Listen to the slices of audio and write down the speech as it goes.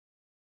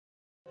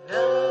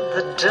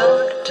The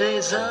dark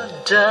days are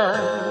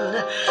done,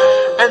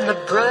 and the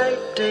bright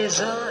days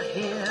are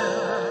here.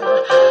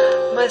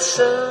 My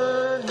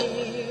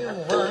sunny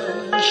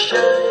one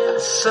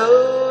shines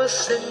so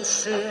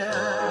sincere.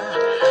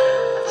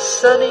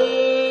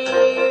 Sunny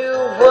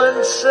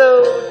one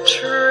so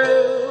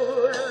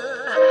true.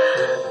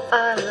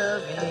 I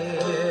love you.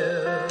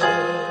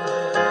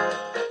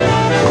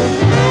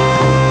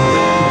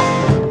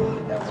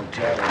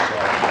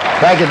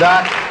 Thank you,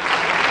 Doc.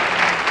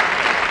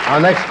 Our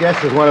next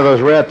guest is one of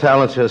those rare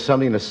talents who has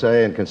something to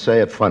say and can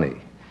say it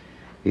funny.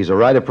 He's a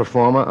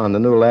writer-performer on the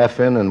new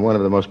Laugh-In and one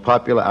of the most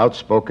popular,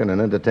 outspoken, and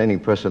entertaining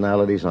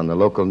personalities on the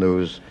local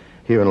news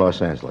here in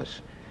Los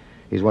Angeles.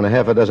 He's won a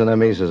half a dozen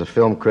Emmys as a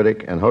film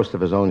critic and host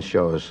of his own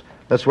shows.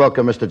 Let's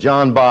welcome Mr.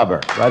 John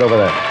Barbour, right over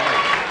there.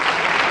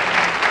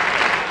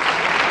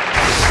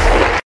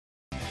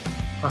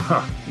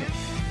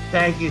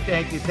 Thank you.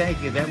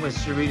 That was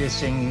Sarita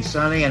singing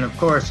Sunny, and of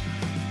course,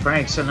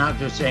 Frank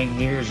Sinatra saying,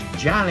 "Here's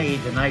Johnny,"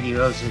 the night he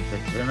hosted the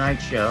Tonight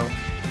Show.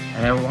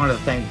 And I want to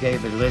thank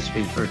David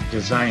Lisby for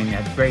designing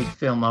that great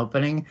film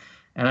opening.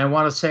 And I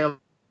want to say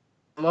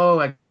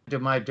hello to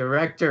my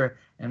director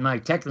and my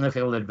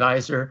technical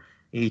advisor,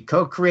 the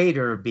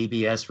co-creator of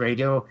BBS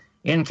Radio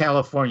in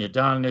California,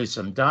 Don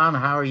Newsom. Don,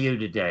 how are you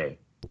today?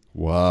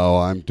 Wow,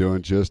 I'm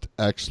doing just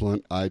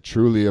excellent. I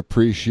truly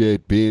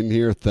appreciate being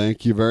here.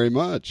 Thank you very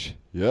much.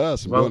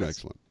 Yes, I'm doing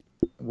excellent.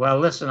 Well,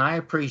 listen, I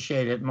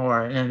appreciate it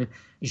more. And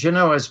as you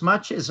know, as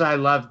much as I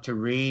love to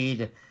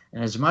read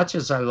and as much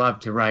as I love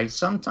to write,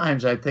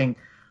 sometimes I think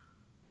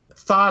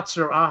thoughts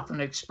are often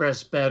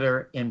expressed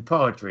better in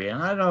poetry.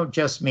 And I don't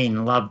just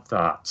mean love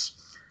thoughts.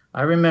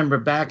 I remember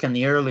back in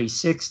the early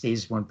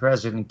 60s when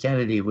President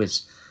Kennedy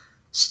was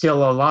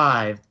still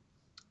alive,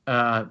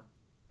 my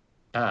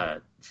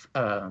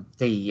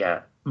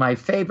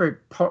favorite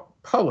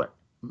poet,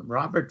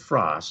 Robert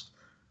Frost,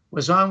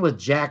 was on with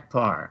Jack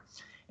Parr.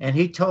 And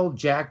he told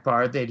Jack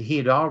Parr that he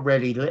had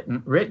already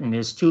written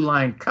his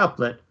two-line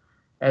couplet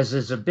as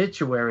his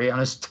obituary on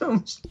his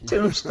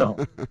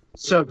tombstone.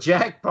 So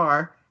Jack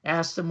Parr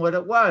asked him what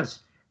it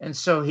was. And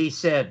so he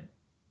said,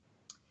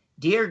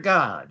 "Dear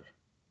God,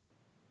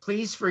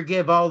 please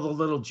forgive all the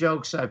little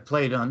jokes I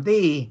played on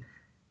thee,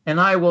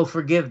 and I will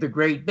forgive the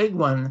great big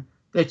one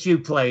that you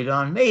played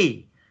on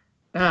me."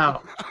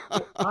 Now,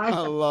 I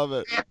love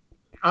it.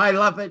 I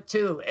love it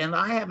too. And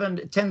I have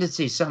a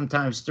tendency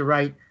sometimes to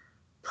write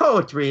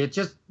poetry. It's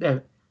just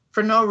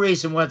for no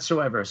reason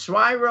whatsoever. So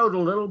I wrote a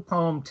little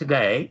poem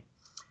today,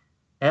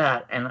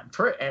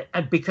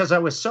 because I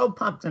was so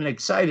pumped and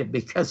excited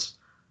because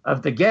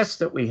of the guest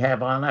that we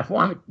have on. I've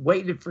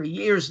waited for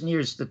years and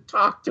years to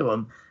talk to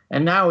him,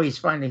 and now he's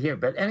finally here.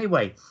 But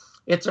anyway,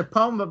 it's a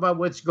poem about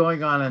what's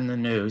going on in the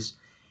news,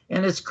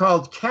 and it's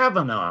called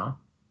Kavanaugh,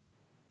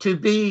 To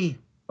Be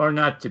or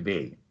Not to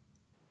Be.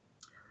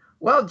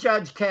 Well,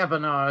 Judge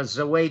Kavanaugh is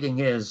awaiting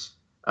his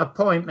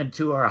appointment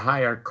to our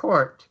higher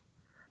court.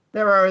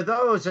 There are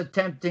those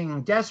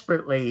attempting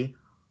desperately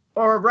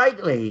or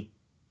rightly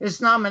his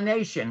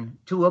nomination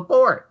to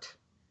abort.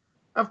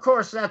 Of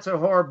course, that's a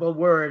horrible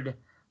word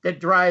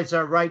that drives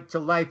our right to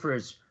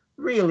lifers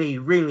really,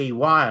 really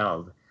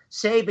wild.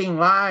 Saving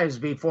lives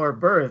before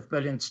birth,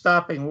 but in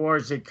stopping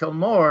wars that kill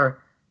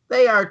more,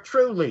 they are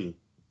truly,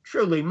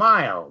 truly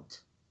mild.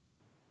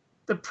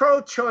 The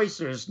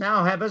pro-choicers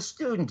now have a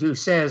student who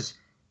says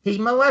he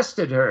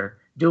molested her,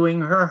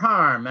 doing her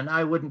harm, and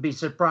I wouldn't be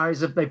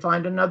surprised if they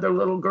find another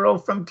little girl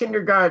from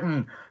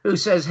kindergarten who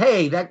says,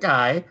 "Hey, that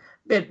guy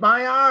bit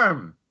my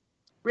arm."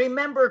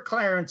 Remember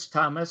Clarence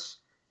Thomas,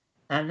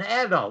 an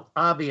adult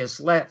obvious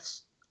lech,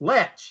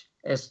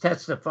 as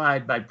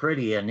testified by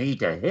pretty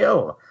Anita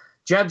Hill.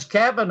 Judge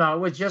Kavanaugh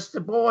was just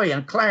a boy,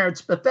 and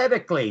Clarence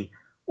pathetically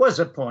was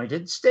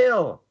appointed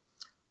still.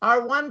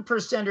 Our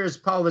one-percenters,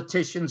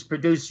 politicians,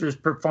 producers,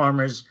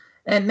 performers,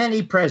 and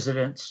many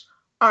presidents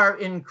are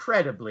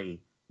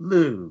incredibly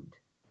lewd.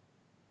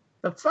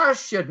 The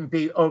fuss shouldn't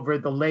be over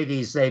the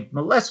ladies they've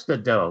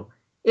molested, though.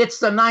 It's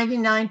the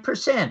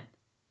 99%.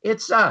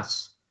 It's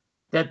us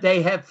that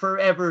they have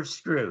forever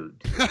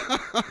screwed.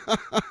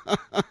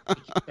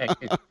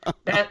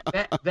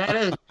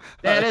 That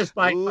is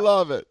my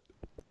love it.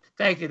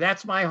 Thank you.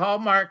 That's my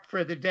hallmark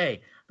for the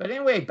day. But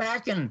anyway,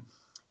 back in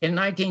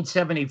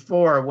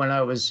 1974, when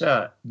I was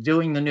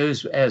doing the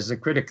news as the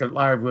critic at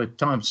large with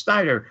Tom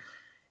Snyder,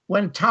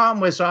 when Tom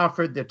was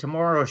offered the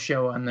Tomorrow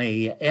Show on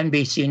the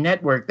NBC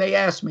network, they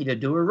asked me to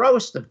do a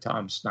roast of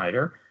Tom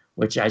Snyder,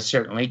 which I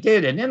certainly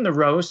did. And in the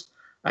roast,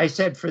 I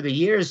said, for the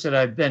years that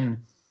I've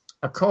been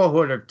a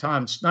cohort of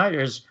Tom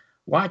Snyder's,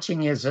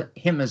 watching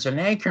him as an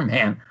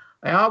anchorman,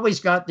 I always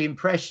got the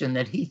impression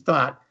that he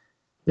thought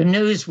the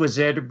news was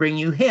there to bring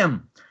you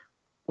him.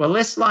 Well,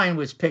 this line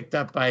was picked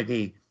up by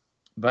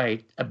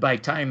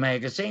Time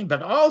Magazine,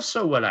 but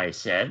also what I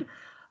said,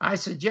 I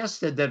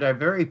suggested that our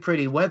very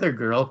pretty weather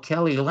girl,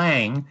 Kelly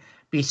Lang,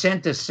 be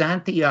sent to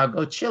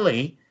Santiago,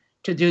 Chile,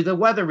 to do the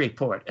weather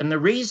report. And the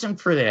reason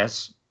for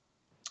this,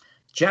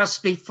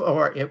 just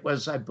before it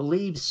was, I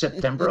believe,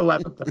 September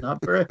 11th,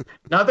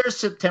 another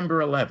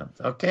September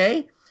 11th,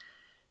 okay?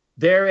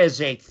 there is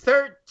a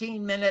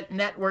 13-minute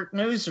network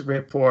news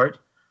report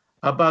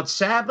about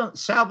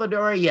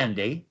Salvador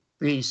Allende,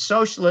 the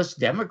socialist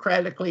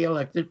democratically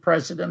elected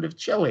president of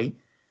Chile,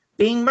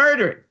 being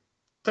murdered.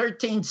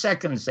 13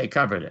 seconds they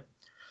covered it.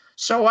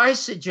 So I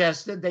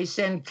suggested they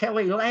send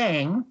Kelly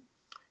Lang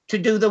to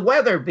do the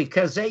weather,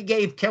 because they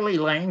gave Kelly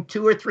Lang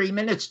 2 or 3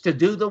 minutes to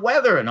do the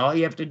weather, and all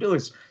you have to do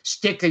is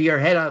stick your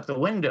head out the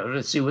window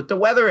to see what the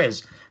weather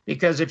is.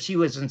 Because if she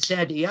was in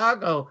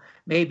Santiago,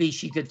 maybe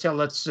she could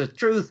tell us the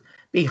truth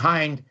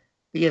behind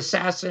the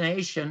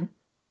assassination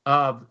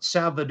of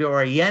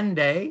Salvador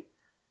Allende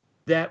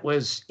that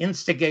was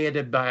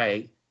instigated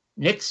by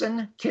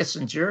Nixon,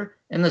 Kissinger,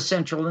 and the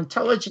Central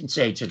Intelligence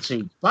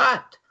Agency.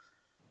 But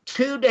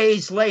 2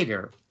 days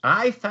later,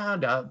 I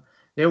found out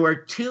there were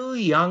 2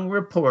 young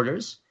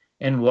reporters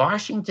in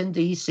Washington,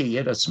 D.C.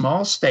 at a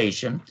small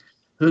station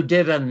who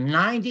did a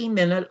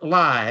 90-minute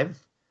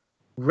live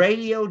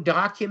radio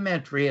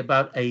documentary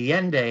about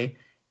Allende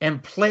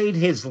and played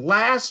his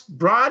last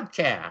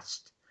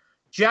broadcast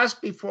just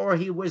before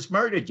he was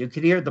murdered. You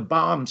could hear the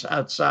bombs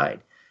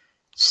outside.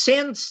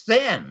 Since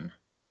then,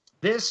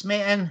 this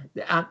man,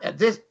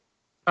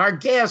 our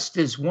guest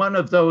is one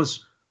of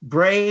those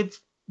brave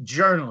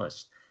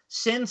journalists.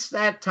 Since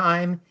that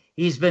time,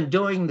 he's been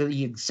doing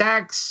the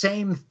exact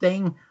same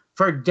thing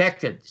for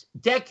decades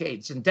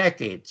and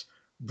decades,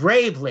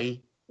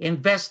 bravely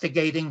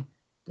investigating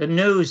the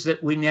news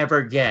that we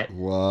never get.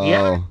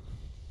 Wow.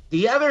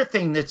 The other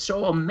thing that's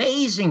so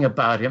amazing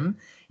about him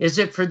is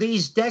that for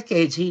these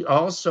decades, he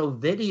also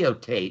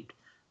videotaped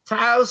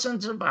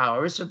thousands of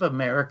hours of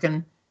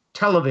American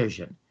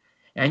television.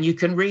 And you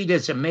can read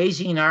his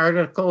amazing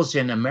articles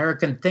in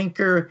American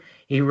Thinker.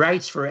 He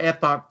writes for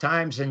Epoch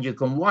Times, and you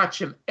can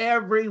watch him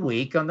every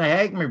week on the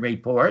Hagman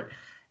Report.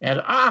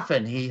 And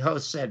often he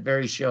hosts that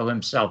very show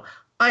himself.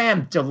 I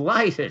am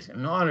delighted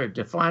and honored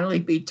to finally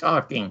be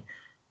talking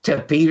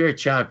to Peter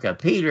Chowka.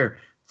 Peter,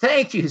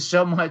 thank you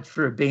so much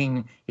for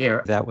being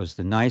here. That was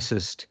the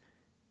nicest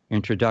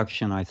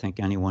introduction I think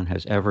anyone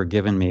has ever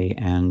given me,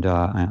 and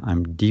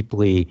I'm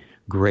deeply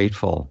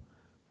grateful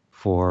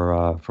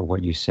for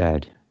what you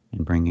said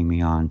in bringing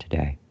me on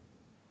today.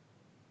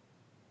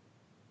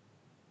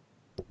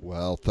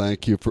 Well,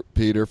 thank you,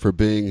 Peter, for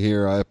being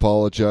here. I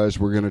apologize.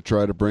 We're going to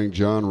try to bring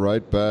John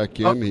right back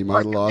in. He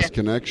might have lost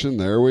connection.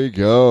 There we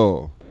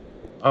go.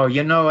 Oh,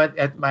 you know,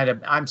 it might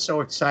have. I'm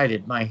so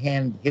excited. My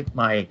hand hit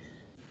my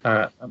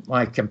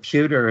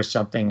computer or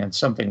something, and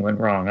something went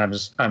wrong.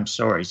 I'm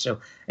sorry.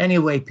 So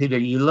anyway, Peter,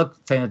 you look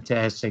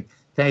fantastic.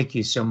 Thank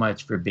you so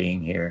much for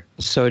being here.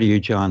 So do you,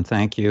 John.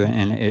 Thank you.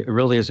 And it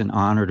really is an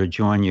honor to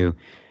join you.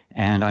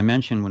 And I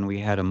mentioned when we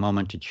had a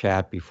moment to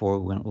chat before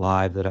we went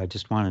live that I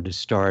just wanted to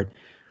start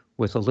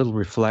with a little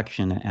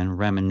reflection and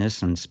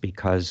reminiscence,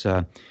 because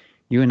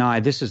you and I,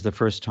 this is the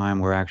first time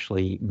we're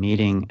actually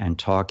meeting and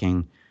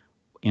talking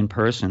in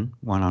person,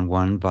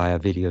 one-on-one via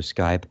video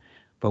Skype.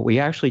 But we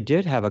actually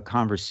did have a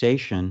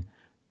conversation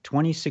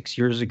 26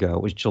 years ago.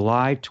 It was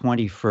July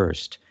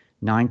 21st,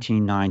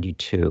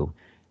 1992.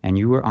 And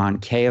you were on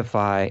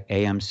KFI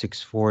AM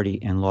 640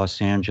 in Los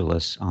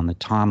Angeles on the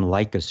Tom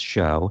Leykis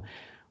show,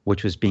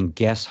 which was being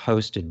guest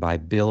hosted by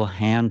Bill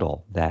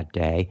Handel that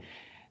day.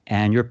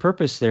 And your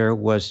purpose there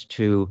was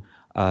to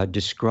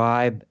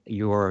describe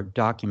your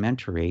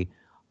documentary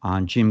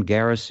on Jim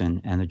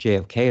Garrison and the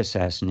JFK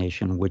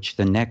assassination, which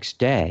the next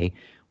day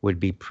would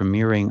be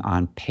premiering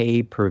on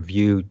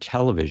pay-per-view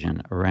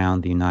television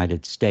around the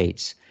United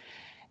States.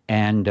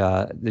 And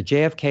the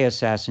JFK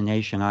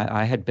assassination,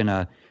 I had been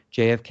a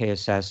JFK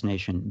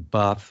assassination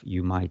buff,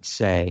 you might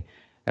say,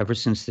 ever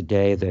since the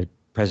day that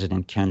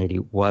President Kennedy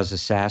was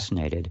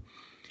assassinated.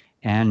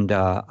 And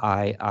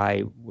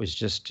I was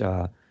just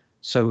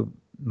so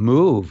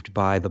moved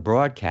by the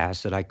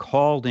broadcast that I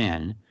called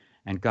in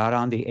and got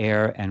on the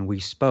air and we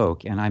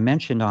spoke. And I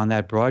mentioned on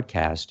that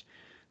broadcast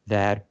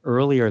that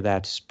earlier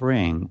that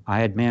spring, I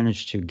had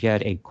managed to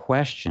get a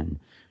question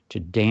to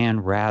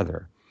Dan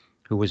Rather,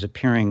 who was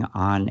appearing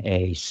on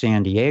a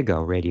San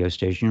Diego radio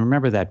station. You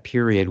remember that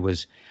period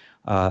was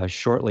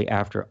shortly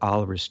after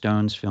Oliver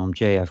Stone's film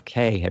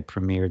JFK had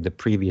premiered the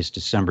previous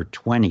December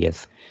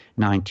 20th,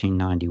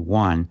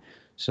 1991.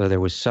 So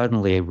there was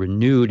suddenly a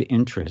renewed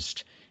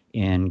interest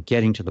in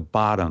getting to the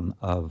bottom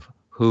of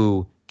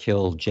who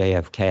killed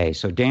JFK.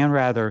 So Dan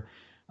Rather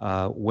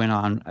went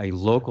on a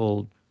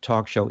local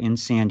talk show in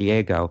San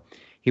Diego.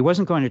 He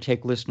wasn't going to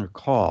take listener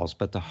calls,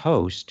 but the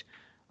host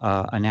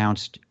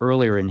announced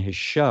earlier in his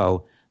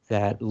show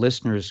that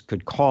listeners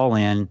could call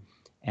in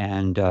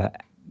and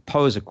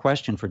pose a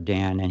question for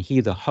Dan, and he,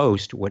 the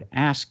host, would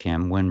ask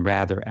him when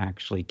Rather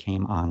actually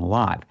came on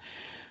live.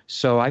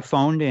 So I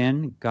phoned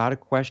in, got a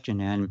question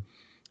in,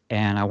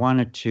 and I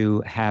wanted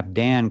to have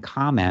Dan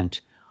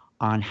comment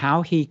on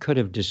how he could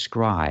have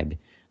described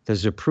the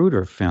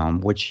Zapruder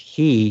film, which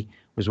he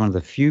was one of the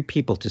few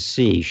people to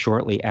see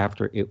shortly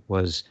after it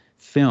was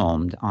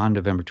filmed on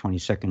November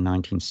 22nd,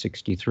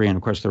 1963. And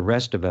of course, the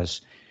rest of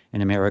us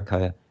in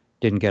America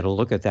didn't get a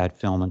look at that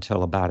film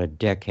until about a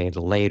decade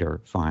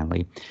later,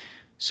 finally.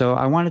 So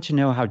I wanted to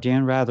know how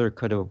Dan Rather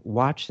could have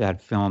watched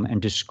that film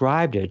and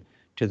described it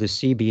to the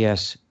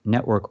CBS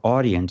network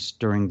audience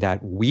during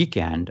that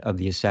weekend of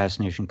the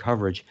assassination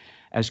coverage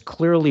as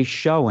clearly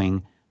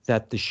showing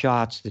that the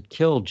shots that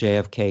killed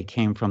JFK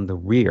came from the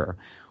rear,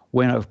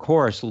 when, of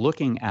course,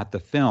 looking at the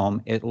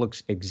film, it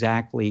looks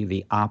exactly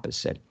the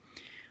opposite.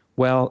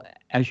 Well,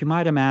 as you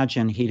might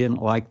imagine, he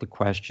didn't like the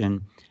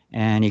question,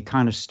 and he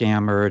kind of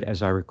stammered,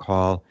 as I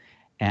recall,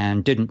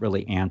 and didn't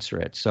really answer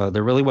it. So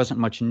there really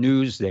wasn't much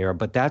news there,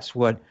 but that's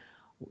what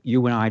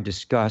you and I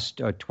discussed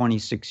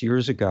 26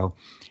 years ago.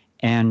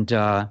 And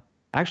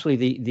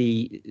actually,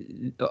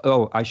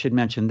 I should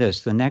mention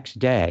this. The next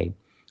day,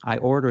 I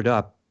ordered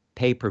up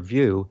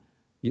pay-per-view,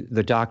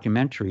 the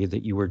documentary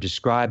that you were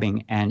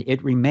describing, and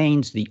it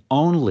remains the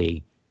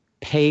only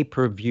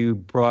pay-per-view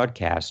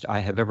broadcast I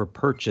have ever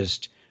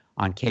purchased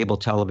on cable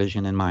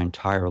television in my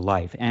entire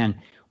life. And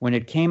when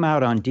it came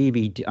out on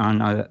DVD, on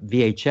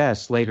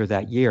VHS later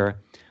that year,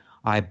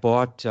 I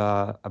bought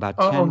about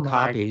 10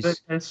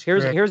 copies.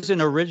 Here's an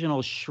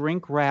original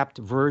shrink-wrapped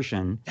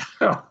version,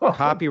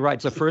 copyright.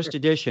 It's the first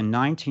edition,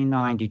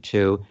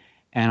 1992,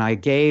 and I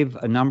gave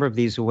a number of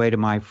these away to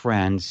my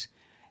friends.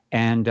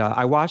 And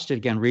I watched it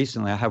again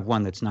recently. I have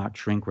one that's not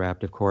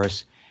shrink-wrapped, of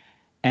course.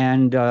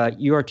 And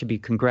you are to be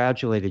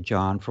congratulated,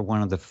 John, for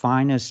one of the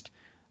finest,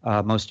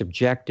 most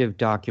objective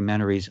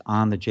documentaries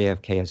on the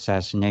JFK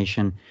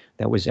assassination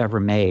that was ever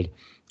made.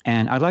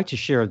 And I'd like to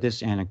share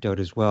this anecdote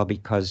as well,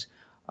 because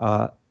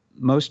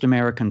most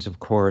Americans, of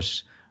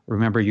course,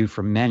 remember you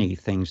for many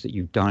things that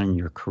you've done in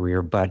your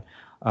career, but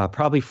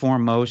probably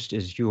foremost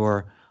is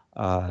your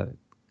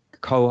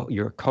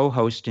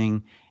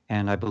co-hosting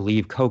and I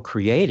believe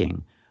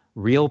co-creating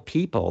Real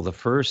People, the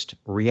first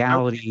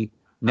reality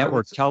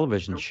network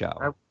television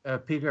show.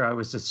 Peter, I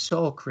was the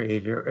sole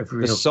creator of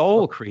Real People. The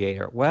sole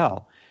creator.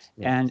 Well,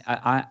 yes. And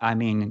I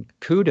mean,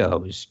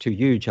 kudos to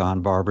you,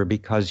 John Barbour,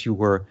 because you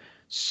were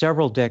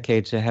several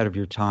decades ahead of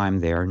your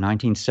time there,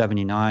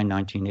 1979,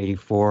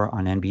 1984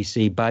 on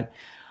NBC, but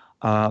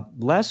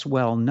less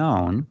well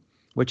known,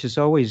 which is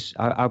always,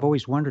 I've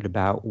always wondered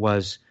about,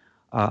 was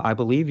I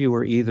believe you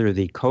were either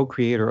the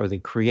co-creator or the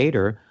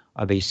creator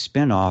of a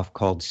spin-off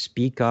called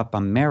Speak Up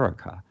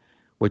America,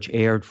 which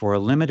aired for a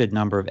limited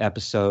number of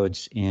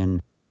episodes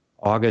in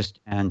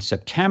August and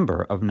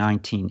September of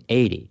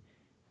 1980.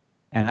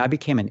 And I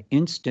became an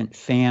instant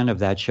fan of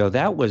that show.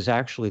 That was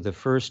actually the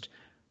first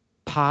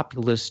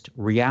populist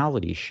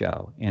reality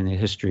show in the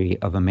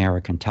history of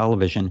American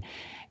television.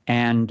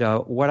 And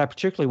what I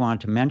particularly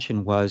wanted to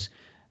mention was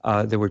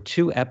there were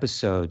 2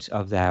 episodes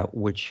of that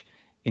which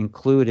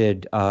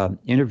included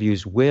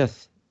interviews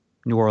with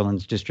New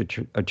Orleans District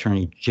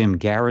Attorney Jim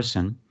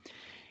Garrison.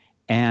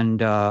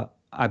 And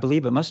I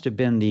believe it must have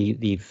been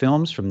the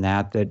films from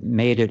that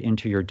made it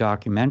into your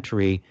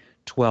documentary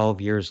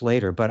 12 years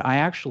later. But I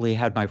actually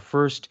had my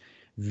first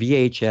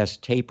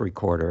VHS tape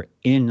recorder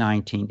in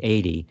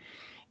 1980,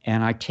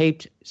 and I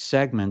taped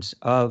segments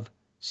of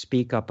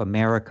Speak Up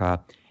America.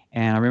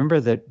 And I remember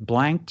that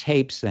blank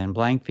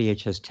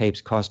VHS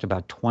tapes cost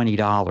about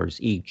 $20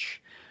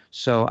 each.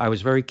 So I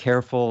was very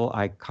careful.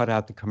 I cut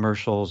out the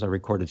commercials. I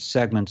recorded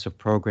segments of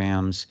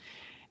programs.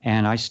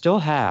 And I still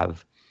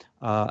have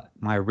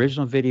my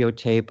original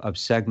videotape of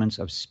segments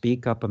of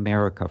Speak Up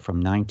America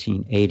from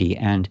 1980.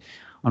 And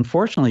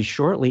unfortunately,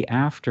 shortly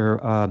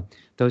after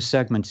those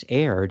segments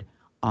aired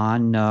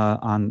on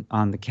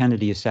the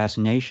Kennedy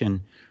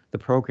assassination, the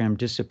program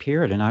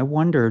disappeared. And I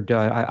wondered,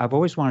 I've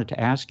always wanted to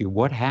ask you,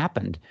 what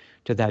happened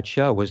to that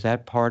show? Was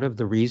that part of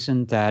the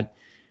reason that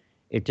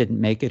it didn't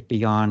make it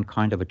beyond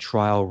kind of a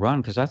trial run?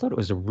 Because I thought it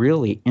was a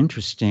really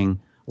interesting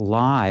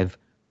live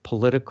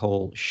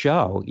political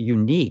show,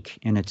 unique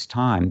in its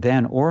time,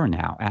 then or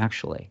now,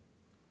 actually.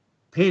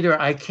 Peter,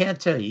 I can't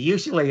tell you.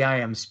 Usually I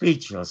am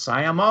speechless.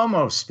 I am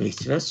almost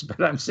speechless,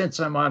 but since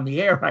I'm on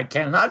the air, I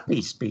cannot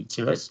be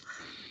speechless.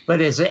 But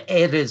it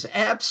is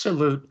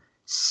absolute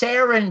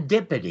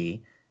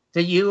serendipity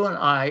that you and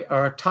I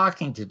are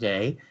talking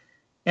today.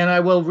 And I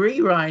will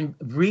rewind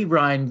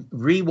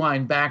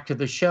back to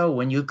the show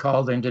when you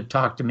called in to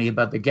talk to me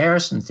about the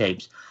Garrison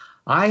tapes.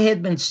 I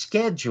had been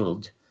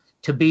scheduled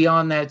to be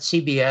on that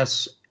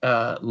CBS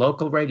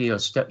local radio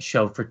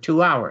show for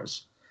 2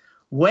 hours.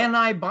 When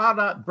I brought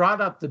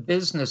up the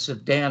business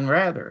of Dan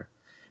Rather,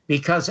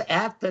 because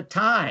at the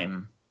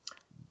time,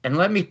 and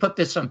let me put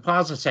this on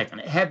pause a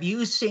second, have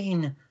you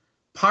seen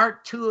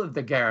part 2 of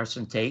the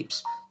Garrison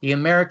tapes, The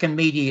American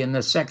Media and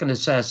the Second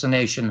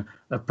Assassination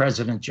of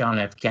President John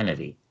F.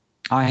 Kennedy?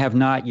 I have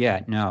not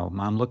yet, no.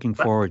 I'm looking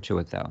forward to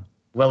it, though.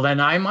 Well, then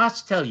I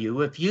must tell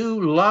you, if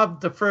you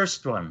loved the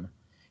first one,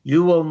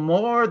 you will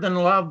more than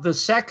love the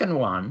second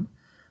one,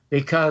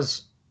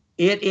 because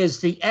it is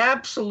the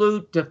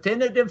absolute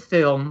definitive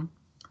film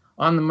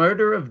on the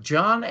murder of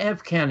John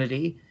F.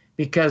 Kennedy,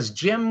 because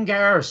Jim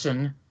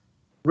Garrison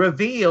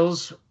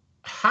reveals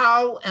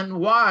how and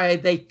why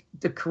the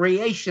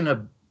creation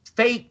of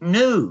fake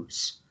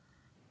news.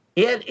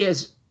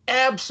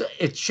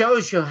 It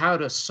shows you how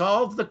to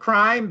solve the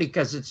crime,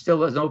 because it's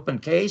still an open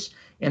case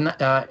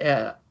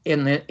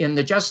in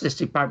the Justice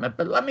Department.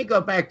 But let me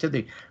go back to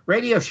the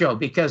radio show,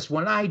 because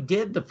when I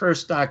did the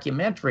first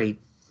documentary,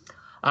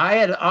 I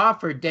had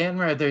offered Dan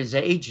Rather's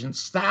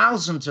agents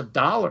thousands of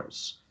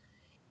dollars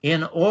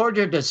in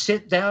order to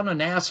sit down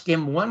and ask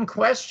him one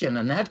question,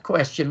 and that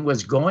question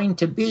was going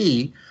to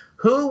be,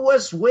 who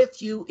was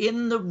with you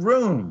in the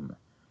room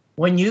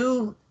when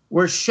you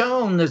were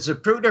shown the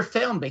Zapruder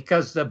film?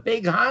 Because the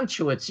big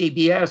honcho at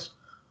CBS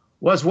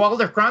was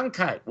Walter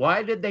Cronkite.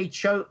 Why did they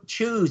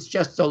choose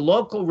just a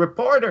local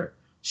reporter,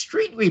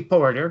 street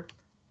reporter,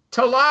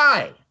 to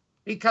lie?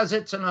 Because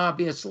it's an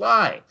obvious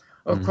lie.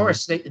 Of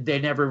course, they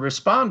never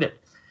responded.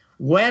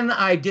 When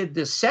I did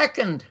the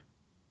second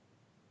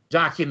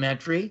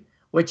documentary,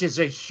 which is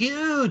a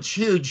huge,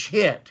 huge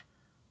hit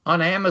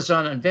on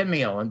Amazon and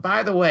Vimeo. And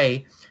by the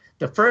way,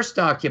 the first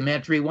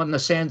documentary won the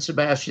San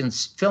Sebastian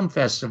Film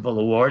Festival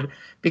Award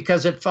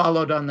because it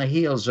followed on the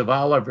heels of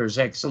Oliver's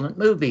excellent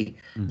movie,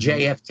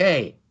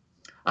 JFK.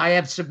 I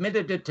have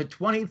submitted it to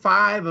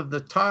 25 of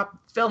the top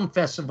film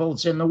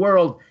festivals in the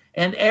world,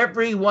 and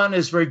every one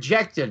has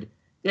rejected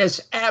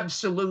this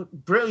absolute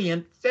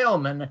brilliant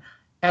film. And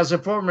as a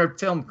former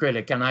film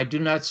critic, and I do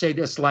not say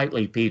this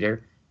lightly,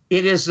 Peter,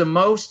 it is the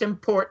most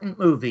important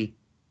movie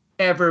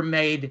ever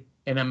made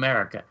in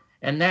America.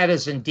 And that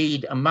is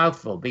indeed a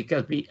mouthful,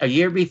 because a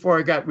year before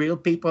I got Real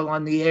People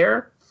on the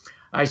air,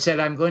 I said,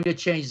 I'm going to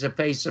change the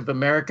face of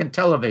American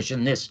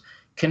television. This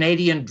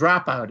Canadian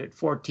dropout at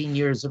 14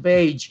 years of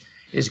age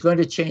is going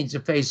to change the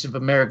face of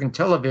American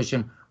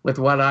television with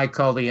what I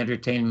call the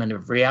entertainment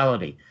of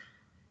reality.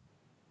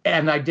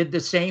 And I did the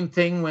same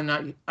thing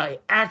when I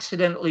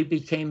accidentally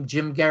became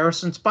Jim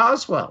Garrison's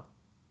Boswell.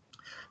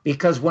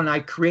 Because when I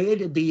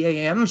created the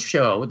AM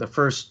show, the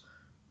first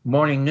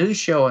morning news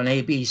show on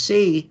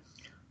ABC,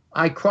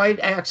 I quite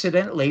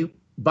accidentally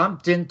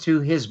bumped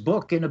into his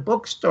book in a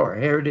bookstore,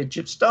 Heritage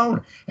of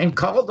Stone, and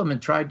called him and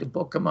tried to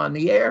book him on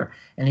the air.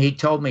 And he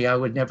told me I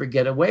would never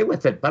get away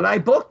with it, but I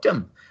booked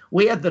him.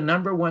 We had the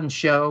 #1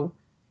 show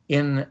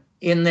in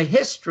the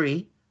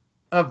history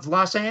of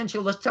Los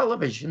Angeles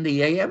television,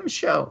 the AM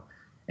show.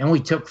 And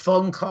we took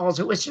phone calls.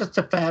 It was just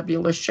a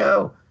fabulous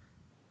show.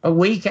 A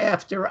week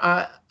after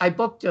I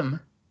booked him,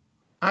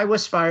 I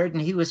was fired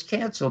and he was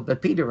canceled.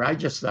 But Peter, I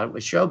just thought it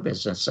was show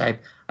business. I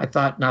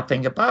thought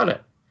nothing about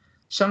it.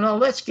 So now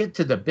let's get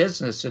to the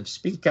business of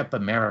Speak Up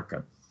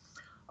America.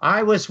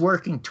 I was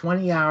working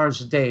 20 hours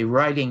a day,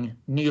 writing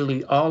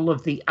nearly all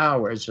of the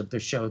hours of the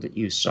show that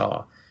you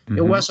saw.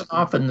 It wasn't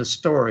often the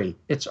story.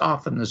 It's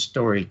often the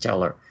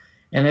storyteller.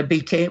 And it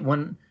became,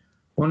 when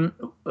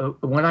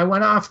I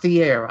went off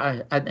the air,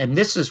 and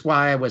this is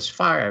why I was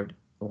fired,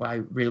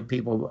 why Real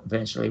People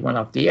eventually went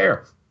off the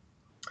air.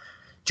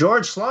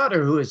 George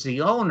Slaughter, who is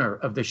the owner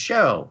of the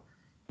show,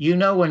 you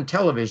know, in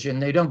television,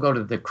 they don't go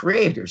to the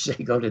creators,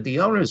 they go to the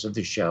owners of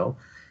the show.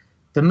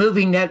 The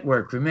Movie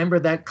Network, remember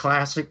that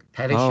classic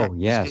Paddy Chayefsky? Oh,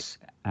 yes,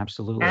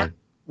 absolutely. And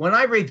when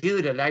I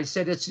reviewed it, I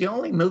said it's the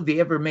only movie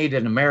ever made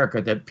in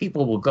America that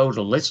people will go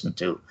to listen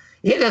to.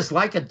 It is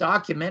like a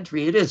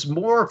documentary. It is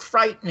more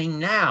frightening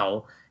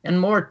now and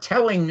more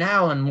telling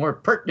now and more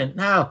pertinent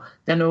now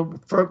than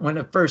when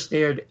it first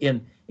aired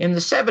in the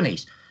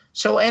 70s.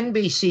 So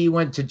NBC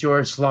went to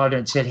George Slaughter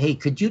and said, hey,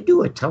 could you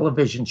do a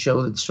television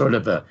show that's sort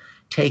of a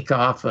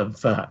takeoff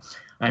of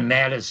I'm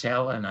mad as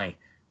hell and I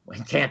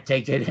can't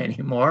take it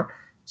anymore?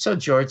 So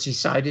George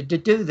decided to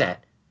do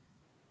that.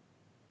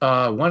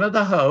 One of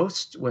the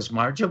hosts was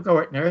Marjo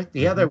Gortner.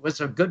 The other was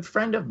a good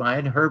friend of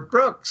mine, Herb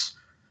Brooks,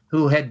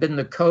 who had been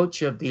the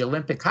coach of the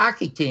Olympic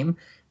hockey team,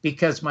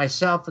 because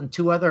myself and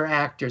 2 other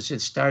actors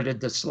had started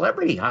the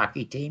celebrity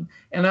hockey team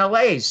in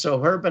LA.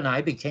 So Herb and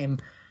I became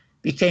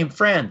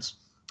friends.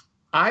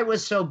 I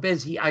was so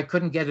busy, I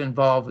couldn't get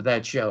involved with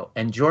that show.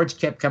 And George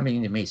kept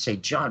coming to me, say,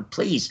 John,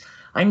 please,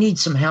 I need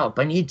some help.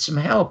 I need some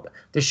help.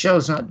 The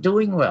show's not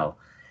doing well.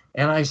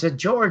 And I said,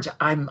 George,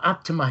 I'm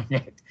up to my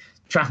neck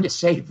trying to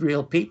save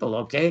Real People,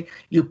 okay?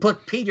 You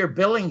put Peter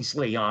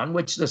Billingsley on,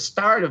 which is the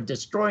start of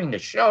destroying the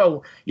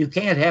show. You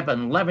can't have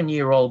an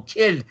 11-year-old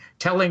kid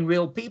telling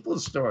Real People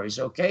stories,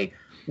 okay?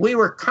 We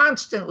were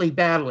constantly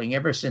battling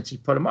ever since he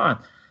put him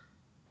on.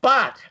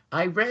 But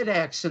I read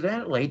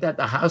accidentally that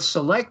the House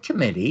Select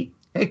Committee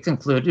had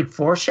concluded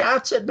 4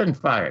 shots had been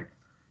fired.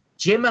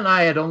 Jim and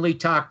I had only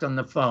talked on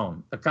the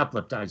phone a couple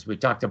of times. We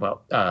talked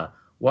about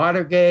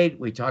Watergate.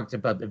 We talked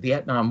about the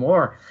Vietnam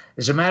War.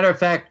 As a matter of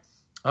fact,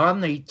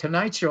 on the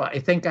Tonight Show, I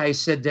think I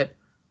said that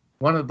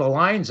one of the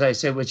lines I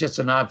said was just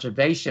an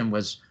observation,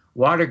 was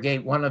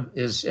Watergate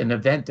is an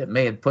event that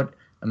may have put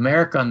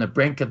America on the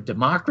brink of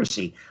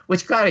democracy,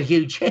 which got a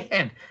huge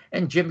hand.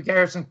 And Jim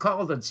Garrison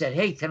called and said,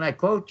 hey, can I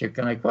quote you?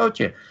 Can I quote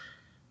you?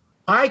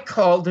 I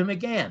called him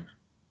again,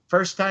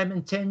 first time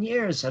in 10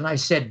 years. And I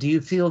said, do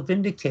you feel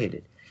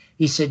vindicated?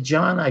 He said,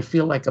 John, I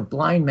feel like a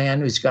blind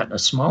man who's gotten a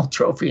small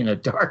trophy in a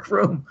dark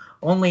room.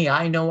 Only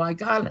I know I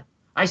got it.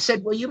 I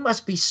said, well, you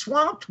must be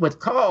swamped with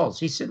calls.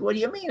 He said, what do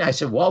you mean? I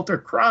said, Walter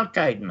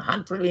Cronkite and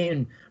Humphrey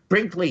and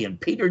Brinkley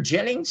and Peter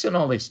Jennings and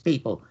all these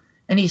people.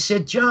 And he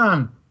said,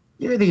 John,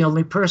 you're the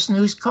only person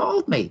who's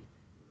called me.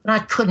 And I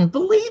couldn't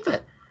believe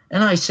it.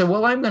 And I said,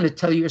 well, I'm going to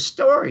tell your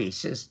story. He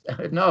says,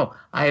 no,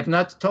 I have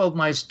not told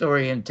my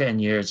story in 10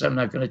 years. I'm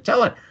not going to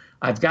tell it.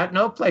 I've got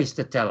no place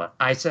to tell it.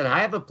 I said, I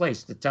have a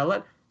place to tell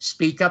it.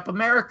 Speak Up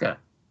America.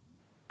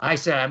 I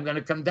said, I'm going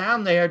to come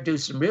down there, do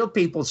some real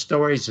people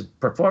stories of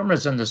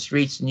performers on the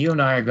streets, and you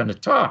and I are going to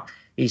talk.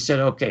 He said,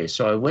 okay.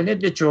 So I went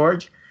into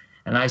George,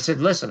 and I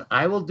said, listen,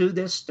 I will do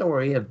this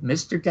story of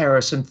Mr.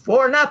 Garrison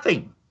for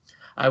nothing.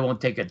 I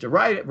won't take a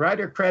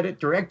writer credit,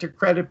 director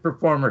credit,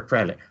 performer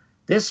credit.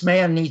 This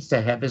man needs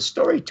to have his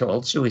story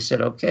told. So he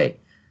said, okay,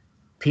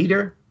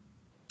 Peter,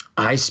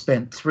 I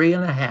spent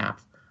 3.5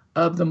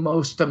 of the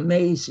most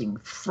amazing,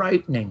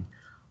 frightening,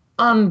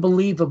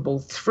 unbelievable,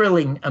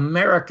 thrilling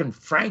American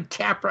Frank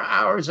Capra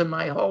hours in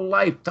my whole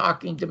life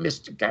talking to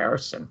Mr.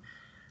 Garrison.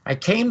 I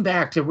came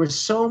back, there was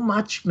so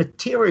much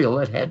material,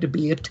 it had to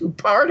be a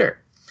 2-parter.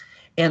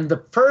 And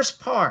the first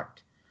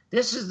part,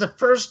 this is the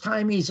first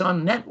time he's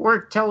on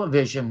network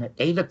television at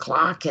 8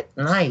 o'clock at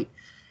night.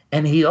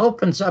 And he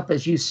opens up,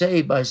 as you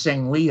say, by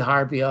saying Lee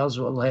Harvey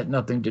Oswald had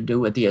nothing to do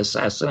with the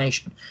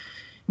assassination.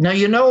 Now,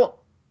 you know,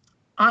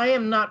 I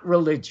am not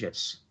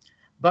religious,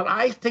 but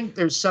I think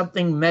there's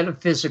something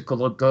metaphysical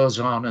that goes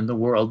on in the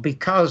world,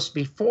 because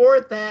before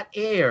that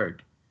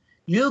aired,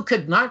 you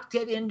could not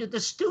get into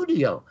the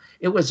studio.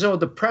 It was though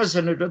the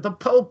president or the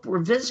Pope were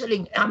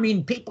visiting. I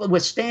mean, people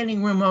with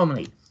standing room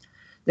only.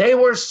 They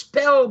were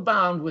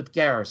spellbound with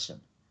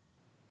Garrison.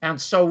 And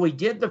so we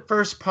did the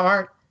first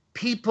part.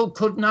 People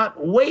could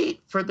not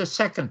wait for the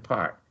second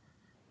part.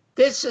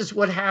 This is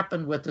what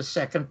happened with the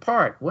second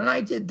part. When I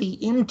did the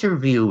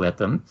interview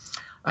with him,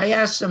 I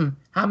asked him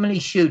how many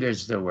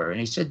shooters there were. And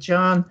he said,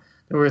 John,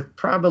 there were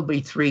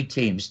probably 3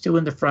 teams, 2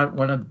 in the front,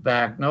 1 in the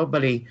back.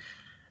 Nobody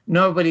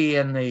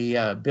in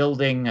the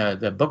building,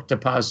 the book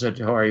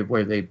depository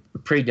where they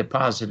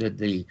pre-deposited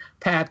the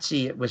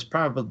Patsy. It was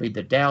probably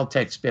the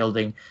Daltex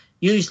building.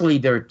 Usually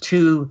there are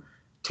 2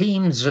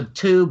 teams of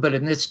 2, but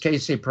in this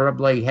case they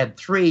probably had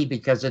 3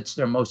 because it's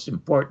their most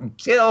important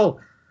kill.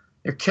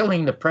 They're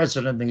killing the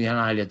president of the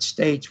United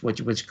States,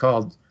 which was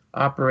called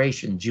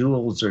Operation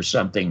Jules or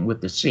something with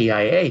the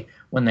CIA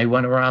when they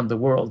went around the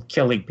world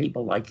killing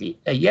people like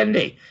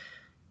Allende.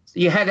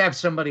 You had to have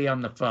somebody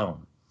on the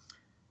phone.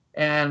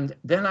 And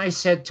then I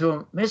said to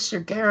him,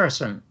 Mr.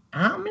 Garrison,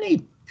 how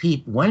many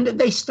people, when did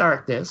they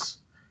start this?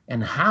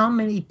 And how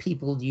many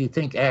people do you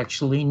think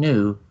actually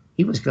knew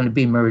he was going to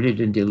be murdered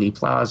in Dealey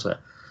Plaza?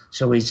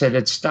 So he said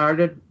it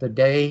started the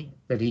day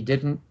that he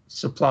didn't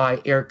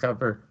supply air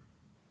cover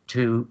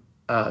to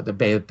the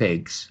Bay of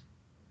Pigs.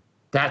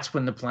 That's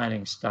when the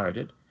planning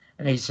started.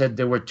 And he said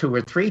there were 2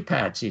 or 3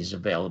 patsies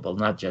available,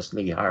 not just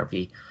Lee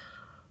Harvey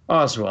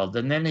Oswald.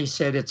 And then he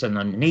said it's on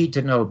a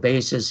need-to-know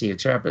basis.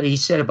 He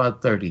said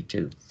about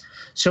 32.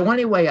 So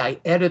anyway, I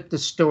edit the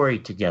story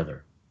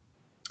together.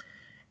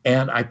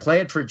 And I play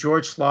it for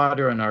George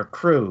Slaughter and our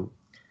crew.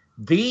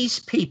 These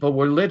people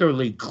were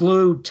literally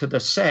glued to the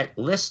set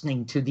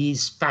listening to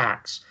these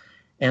facts.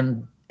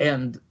 And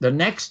the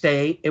next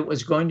day, it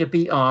was going to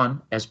be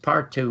on as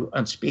part 2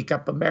 on Speak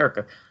Up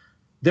America.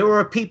 There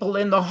were people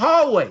in the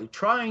hallway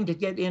trying to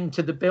get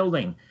into the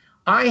building.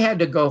 I had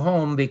to go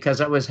home because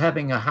I was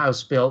having a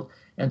house built,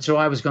 and so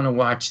I was going to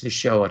watch the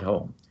show at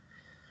home.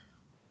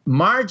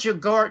 Marja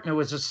Gortner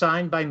was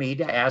assigned by me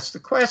to ask the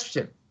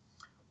question.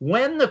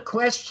 When the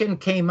question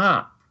came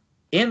up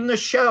in the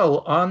show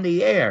on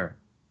the air,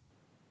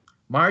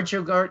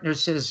 Marja Gortner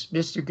says,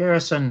 Mr.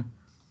 Garrison,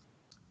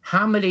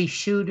 how many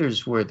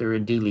shooters were there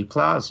in Dealey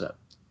Plaza?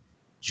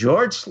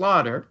 George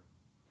Slaughter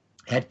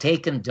had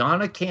taken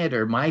Donna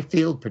Cantor, my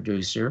field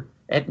producer,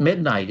 at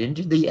midnight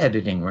into the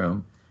editing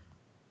room,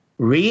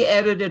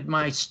 re-edited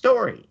my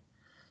story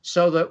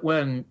so that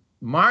when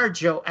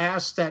Marjo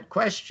asked that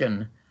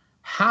question,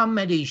 how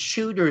many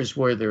shooters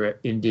were there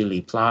in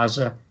Dealey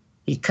Plaza,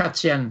 he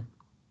cuts in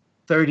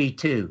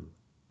 32.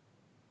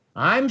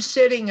 I'm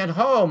sitting at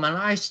home and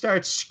I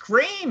start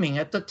screaming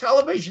at the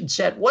television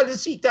set, what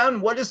has he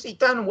done? What has he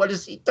done? What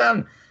has he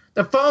done?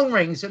 The phone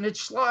rings and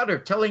it's Slaughter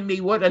telling me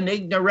what an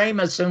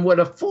ignoramus and what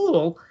a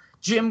fool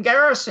Jim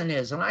Garrison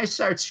is. And I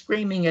start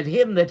screaming at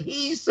him that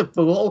he's the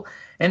fool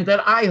and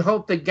that I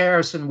hope that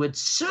Garrison would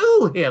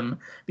sue him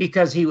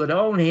because he would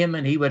own him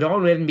and he would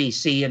own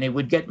NBC and he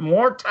would get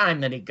more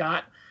time than he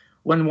got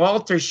when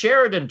Walter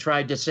Sheridan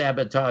tried to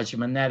sabotage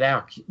him in that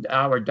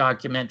hour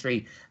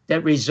documentary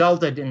that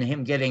resulted in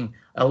him getting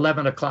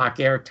 11 o'clock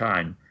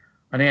airtime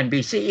on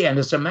NBC. And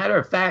as a matter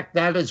of fact,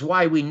 that is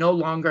why we no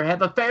longer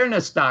have a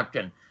fairness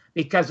doctrine,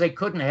 because they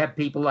couldn't have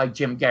people like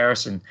Jim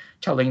Garrison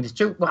telling the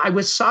truth. Well, I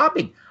was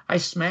sobbing. I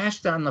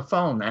smashed on the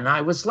phone, and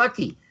I was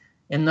lucky.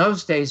 In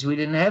those days, we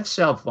didn't have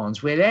cell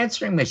phones. We had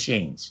answering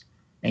machines.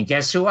 And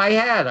guess who I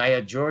had? I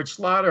had George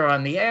Slaughter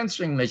on the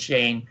answering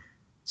machine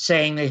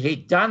saying that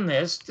he'd done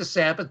this to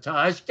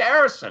sabotage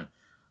Garrison.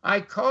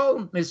 I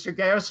called Mr.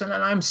 Garrison,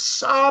 and I'm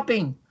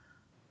sobbing.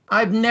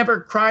 I've never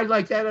cried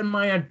like that in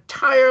my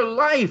entire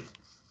life.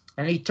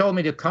 And he told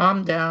me to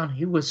calm down.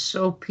 He was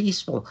so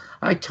peaceful.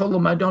 I told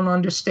him, I don't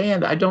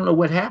understand. I don't know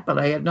what happened.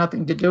 I had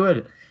nothing to do with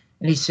it.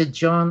 And he said,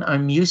 John,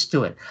 I'm used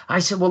to it. I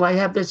said, well, I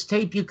have this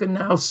tape. You can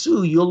now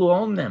sue. You'll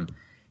own them.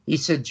 He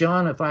said,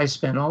 John, if I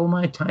spent all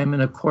my time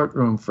in a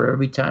courtroom for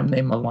every time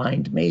they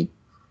maligned me,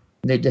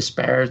 they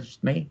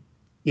disparaged me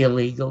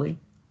illegally,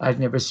 I'd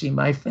never see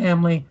my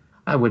family,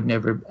 I'd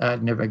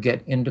never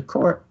get into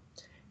court.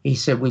 He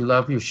said, we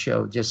love your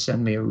show. Just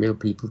send me a Real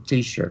People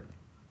t-shirt.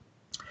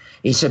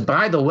 He said,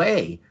 by the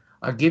way,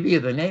 I'll give you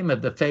the name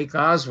of the fake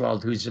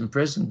Oswald who's in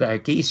prison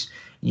back east.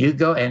 You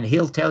go and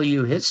he'll tell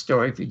you his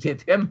story if you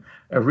give him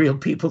a Real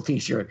People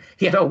t-shirt.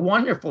 He had a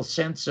wonderful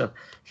sense of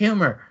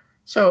humor.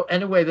 So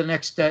anyway, the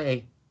next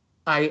day,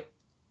 I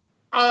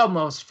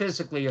almost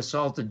physically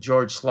assaulted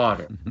George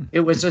Slaughter. It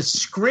was a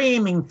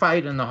screaming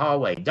fight in the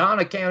hallway.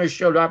 Donna Cantor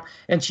showed up,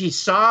 and she's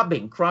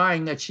sobbing,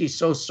 crying that she's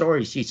so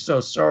sorry, she's so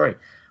sorry.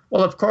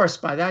 Well, of course,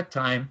 by that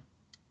time,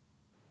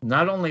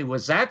 not only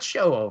was that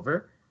show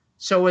over,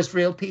 so was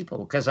Real People,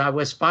 because I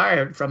was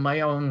fired from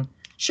my own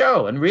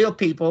show. And Real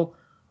People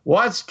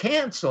was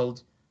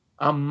canceled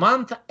a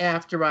month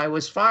after I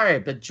was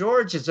fired. But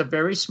George is a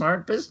very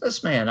smart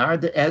businessman,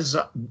 as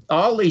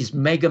all these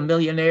mega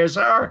millionaires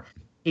are.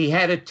 He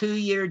had a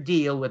 2-year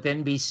deal with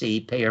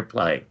NBC, pay or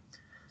play.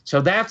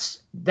 So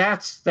that's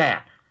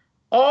that.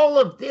 All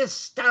of this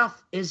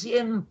stuff is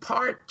in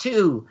part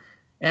 2.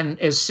 And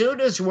as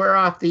soon as we're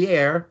off the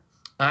air,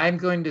 I'm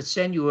going to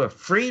send you a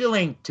free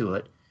link to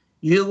it.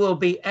 You will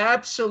be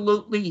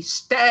absolutely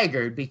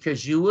staggered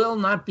because you will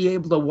not be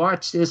able to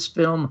watch this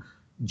film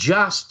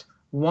just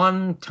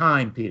one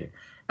time, Peter.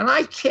 And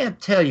I can't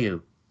tell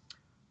you,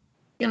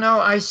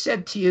 I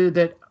said to you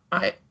that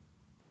I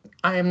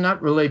am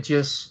not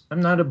religious.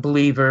 I'm not a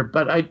believer,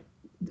 but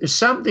there's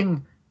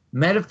something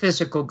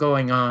metaphysical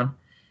going on.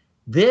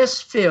 This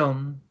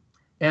film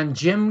and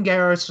Jim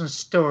Garrison's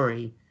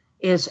story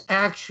is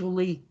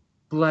actually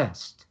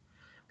blessed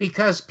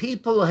because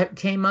people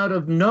came out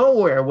of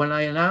nowhere when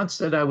I announced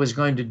that I was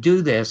going to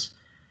do this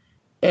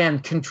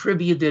and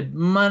contributed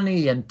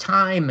money and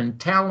time and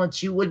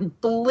talents. You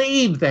wouldn't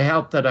believe the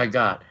help that I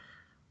got.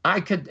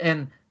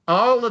 And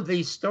all of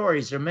these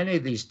stories, or many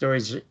of these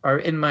stories, are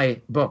in my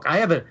book. I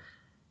have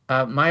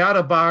my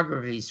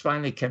autobiography is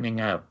finally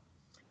coming out,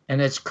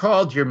 and it's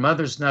called Your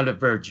Mother's Not a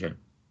Virgin.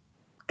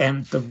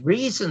 And the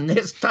reason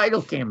this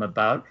title came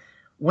about,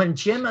 when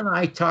Jim and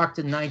I talked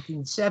in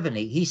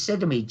 1970, he said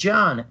to me,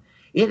 John,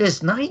 it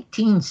is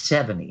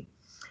 1970.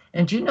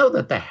 And you know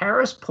that the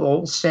Harris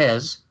poll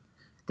says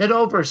that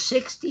over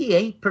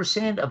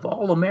 68% of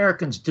all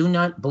Americans do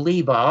not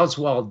believe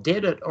Oswald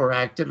did it or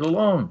acted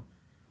alone.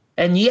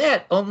 And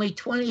yet only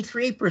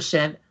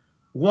 23%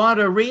 want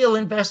a real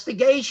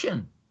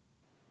investigation.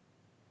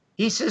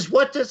 He says,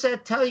 what does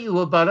that tell you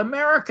about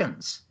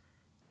Americans?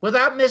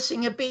 Without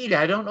missing a beat,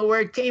 I don't know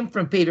where it came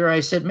from, Peter.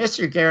 I said,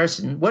 Mr.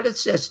 Garrison, what it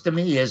says to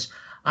me is,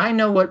 I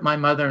know what my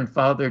mother and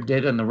father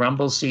did in the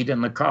rumble seat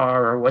in the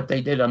car, or what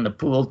they did on the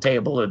pool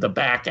table or the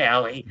back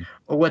alley,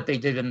 or what they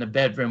did in the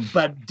bedroom,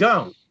 but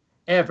don't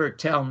ever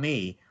tell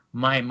me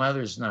my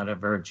mother's not a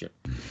virgin.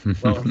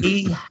 Well,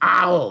 he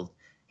howled.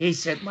 He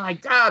said, my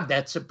God,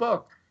 that's a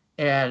book.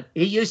 And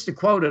he used to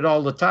quote it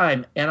all the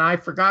time, and I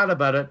forgot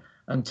about it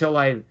until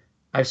I've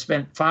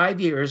spent 5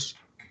 years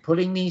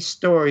putting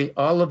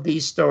all of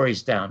these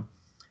stories down.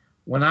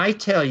 When I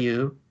tell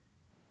you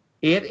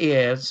it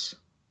is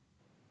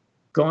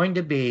going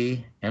to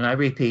be, and I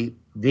repeat,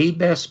 the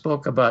best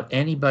book about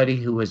anybody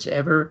who was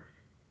ever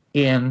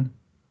in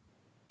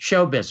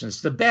show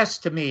business. The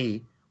best to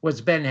me was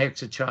Ben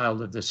Hicks, A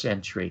Child of the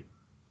Century.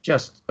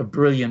 Just a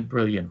brilliant,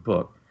 brilliant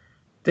book.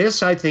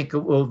 This, I think,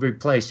 will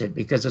replace it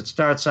because it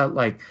starts out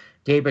like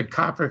David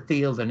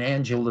Copperfield and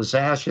Angela's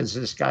Ashes,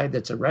 this guy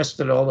that's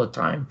arrested all the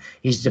time.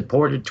 He's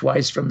deported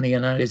twice from the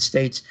United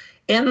States,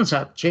 ends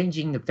up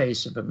changing the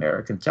face of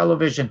American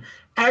television,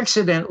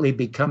 accidentally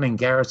becoming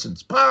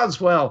Garrison's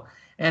Boswell,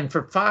 and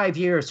for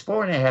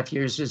 4.5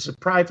 years, is a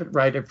private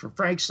writer for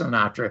Frank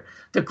Sinatra,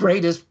 the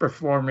greatest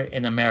performer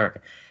in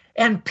America.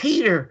 And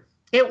Peter,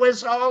 it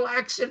was all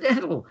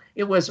accidental.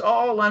 It was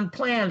all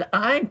unplanned.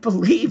 I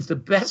believe the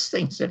best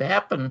things that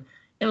happen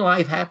in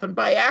life happen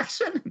by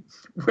accident,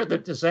 where the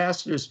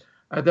disasters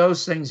are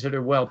those things that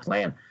are well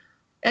planned.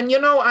 And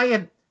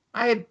I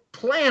had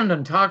planned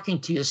on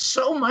talking to you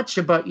so much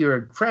about your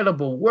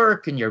incredible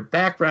work and your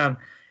background.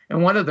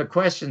 And one of the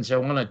questions I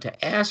wanted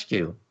to ask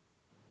you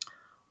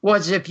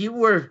was, if you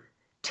were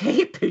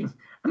taping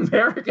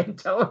American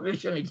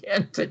television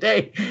again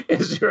today,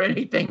 is there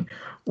anything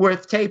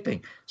worth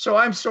taping? So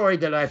I'm sorry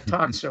that I've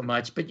talked so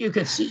much, but you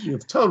can see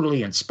you've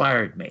totally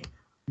inspired me.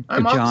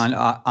 John,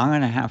 I'm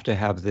going to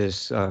have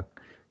this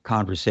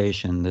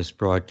conversation, this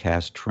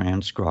broadcast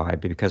transcribed,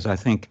 because I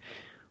think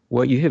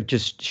what you have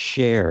just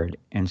shared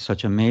in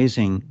such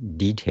amazing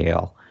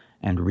detail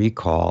and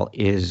recall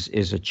is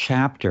a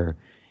chapter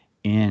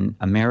in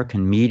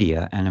American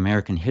media and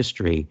American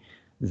history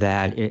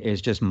that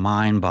is just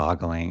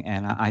mind-boggling.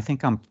 And I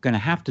think I'm going to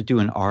have to do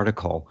an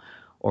article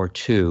or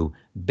two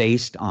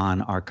based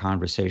on our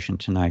conversation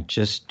tonight,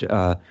 just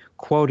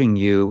quoting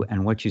you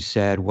and what you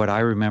said, what I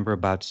remember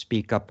about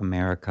Speak Up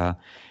America,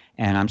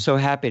 And I'm so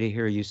happy to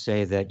hear you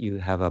say that you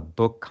have a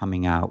book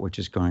coming out, which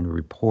is going to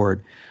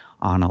report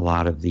on a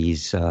lot of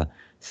these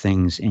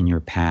things in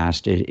your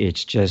past.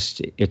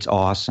 It's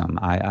awesome.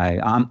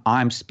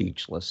 I'm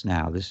speechless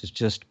now. This has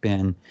just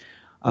been.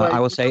 I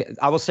will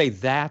say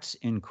that's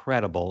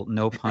incredible.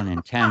 No pun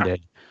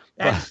intended.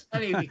 That's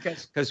funny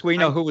because we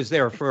know who was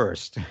there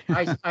first.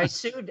 I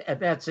sued.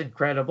 That's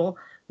incredible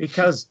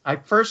because I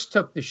first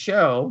took the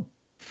show.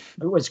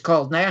 It was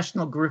called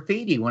National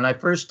Graffiti when I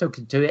first took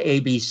it to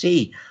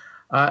ABC.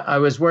 I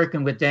was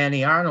working with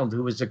Danny Arnold,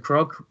 who was the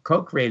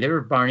co-creator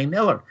of Barney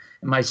Miller,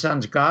 and my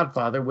son's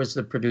godfather was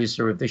the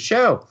producer of the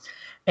show.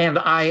 And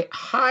I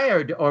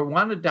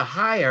wanted to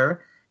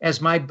hire as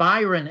my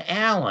Byron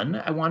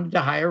Allen. I wanted to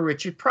hire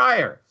Richard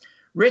Pryor.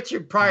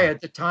 Richard Pryor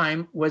at the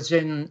time was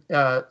in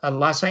a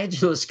Los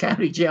Angeles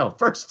County Jail,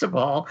 first of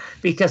all,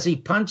 because he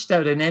punched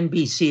out an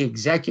NBC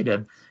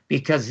executive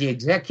because the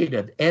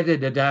executive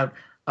edited out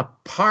a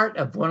part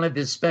of one of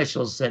his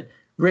specials that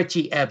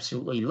Richie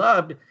absolutely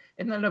loved.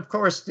 And then, of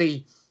course,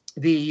 the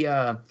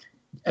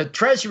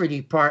Treasury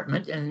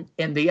Department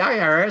and the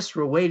IRS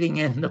were waiting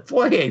in the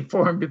foyer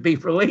for him to be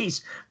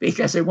released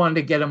because they wanted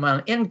to get him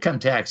on income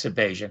tax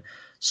evasion.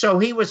 So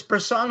he was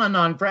persona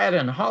non grata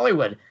in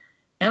Hollywood.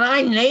 And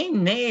I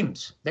named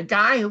names. The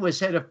guy who was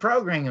head of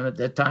programming at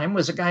the time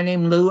was a guy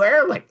named Lou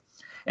Ehrlich.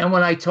 And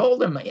when I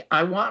told him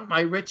I want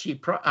my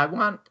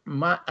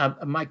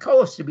my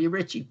co-host to be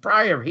Richie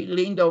Pryor, he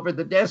leaned over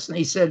the desk and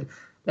he said,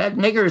 "That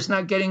nigger's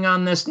not getting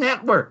on this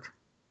network."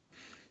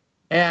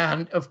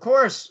 And of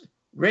course,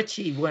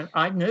 Richie,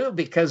 I knew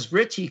because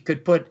Richie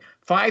could put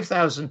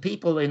 5,000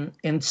 people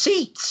in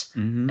seats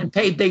and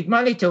pay big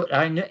money to it.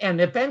 And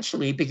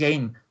eventually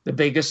became the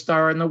biggest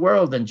star in the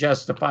world, and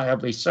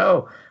justifiably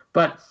so.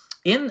 But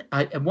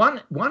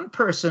one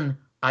person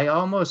I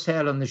almost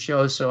had on the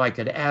show so I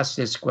could ask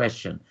this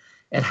question,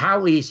 and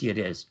how easy it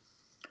is.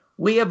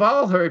 We have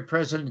all heard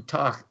President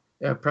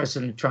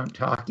Trump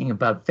talking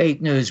about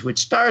fake news, which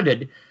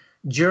started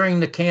during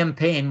the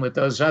campaign with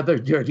those other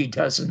dirty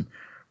dozen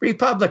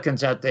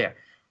Republicans out there.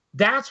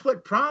 That's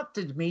what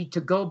prompted me to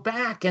go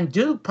back and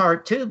do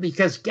part two,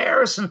 because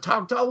Garrison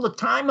talked all the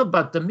time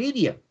about the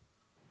media.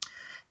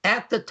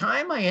 At the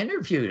time I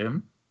interviewed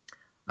him,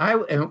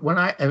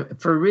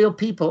 for Real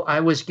People, I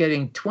was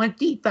getting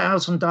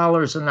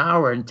 $20,000 an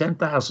hour and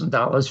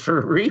 $10,000 for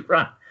a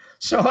rerun.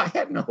 So I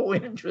had no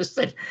interest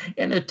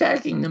in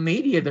attacking the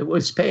media that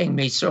was paying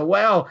me so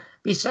well.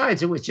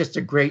 Besides, it was just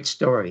a great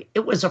story.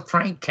 It was a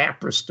Frank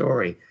Capra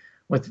story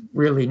with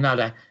really not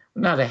a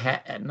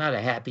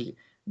happy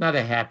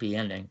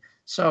ending.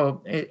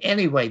 So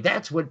anyway,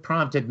 that's what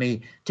prompted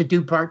me to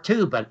do part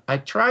two. But I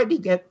tried to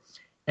get,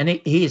 and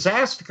he's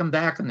asked to come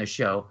back on the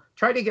show.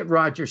 Try to get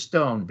Roger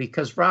Stone,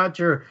 because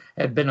Roger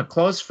had been a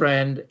close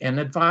friend and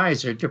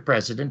advisor to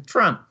President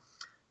Trump.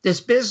 This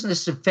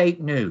business of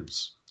fake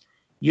news,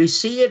 you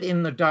see it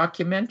in the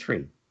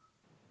documentary.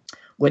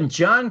 When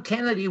John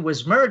Kennedy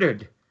was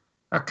murdered,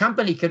 a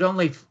company could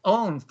only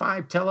own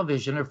 5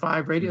 television or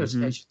 5 radio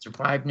stations or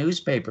 5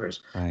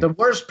 newspapers. Right. The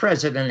worst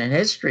president in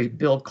history,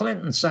 Bill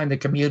Clinton, signed the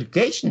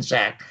Communications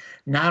Act.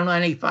 Now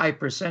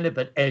 95% of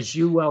it, as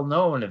you well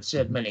know and have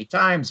said many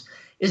times,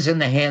 is in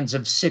the hands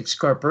of 6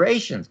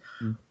 corporations.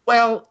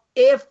 Well,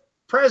 if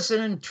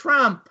President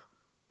Trump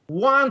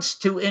wants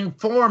to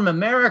inform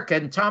America,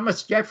 and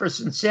Thomas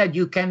Jefferson said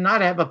you cannot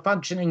have a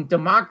functioning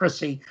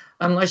democracy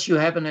unless you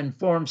have an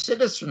informed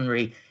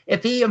citizenry.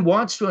 If he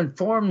wants to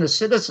inform the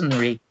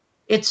citizenry,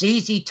 it's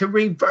easy to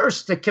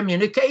reverse the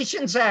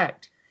Communications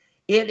Act.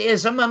 It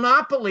is a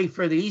monopoly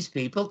for these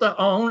people to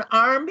own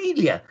our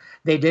media.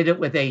 They did it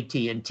with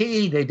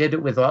AT&T. They did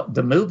it with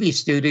the movie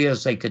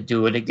studios. They could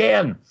do it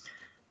again.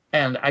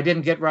 And I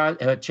didn't get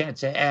a chance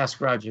to ask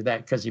Roger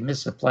that because he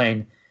missed the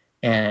plane,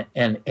 and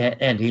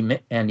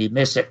he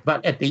missed it.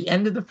 But at the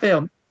end of the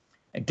film,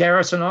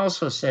 Garrison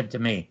also said to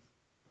me,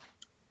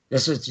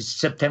 this is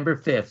September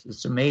 5th.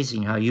 It's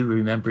amazing how you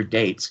remember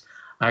dates.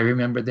 I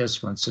remember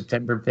this one,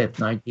 September 5th,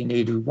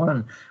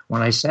 1981.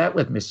 When I sat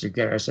with Mr.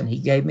 Garrison, he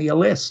gave me a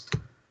list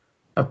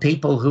of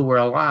people who were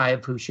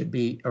alive who should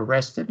be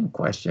arrested and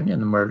questioned in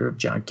the murder of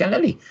John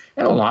Kennedy.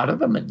 And a lot of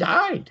them had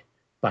died.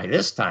 By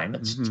this time,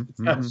 it's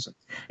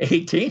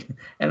 2018,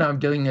 and I'm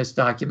doing this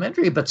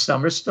documentary, but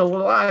some are still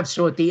alive.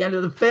 So at the end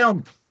of the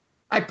film,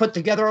 I put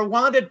together a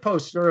wanted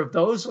poster of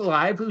those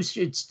alive who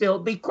should still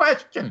be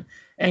questioned.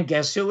 And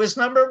guess who was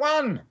number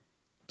 1?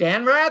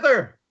 Dan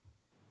Rather.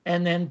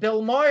 And then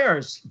Bill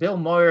Moyers. Bill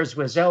Moyers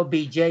was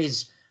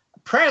LBJ's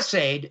press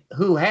aide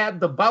who had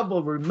the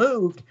bubble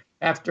removed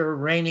after a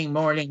rainy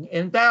morning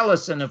in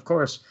Dallas. And of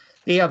course,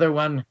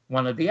 one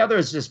of the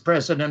others is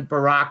President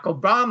Barack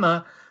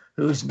Obama,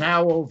 who's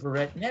now over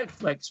at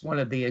Netflix, one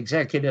of the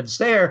executives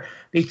there,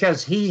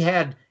 because he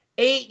had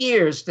 8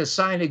 years to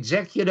sign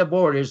executive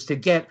orders to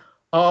get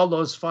all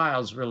those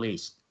files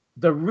released.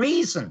 The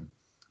reason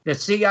the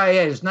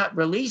CIA is not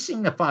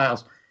releasing the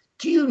files,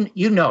 you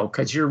know,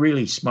 because you're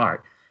really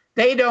smart,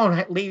 they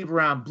don't leave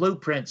around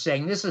blueprints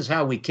saying this is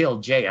how we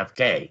killed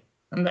JFK.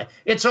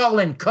 It's all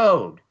in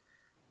code.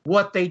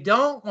 What they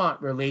don't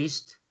want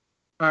released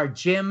are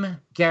Jim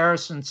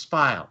Garrison's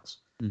files.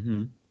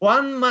 Mm-hmm.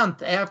 1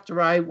 month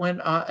after I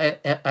went,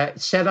 I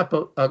set up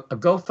a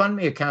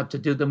GoFundMe account to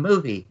do the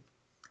movie,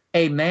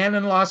 a man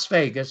in Las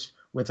Vegas,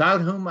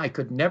 without whom I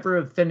could never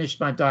have finished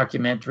my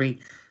documentary,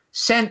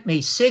 sent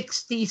me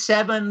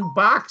 67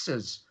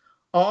 boxes,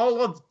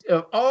 all of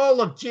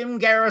Jim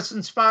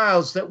Garrison's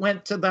files that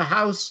went to the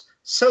House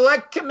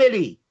Select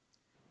Committee.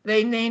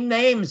 They named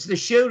names, the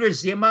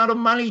shooters, the amount of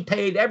money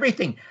paid,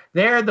 everything.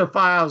 They're the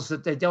files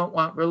that they don't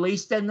want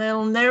released, and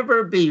they'll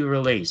never be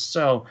released.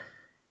 So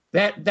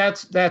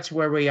that's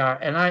where we are.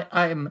 And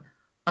I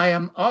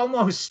am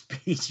almost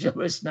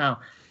speechless now,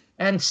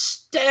 and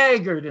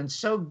staggered, and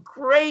so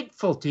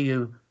grateful to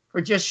you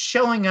for just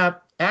showing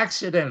up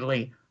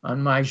accidentally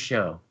on my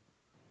show.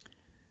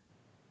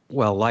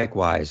 Well,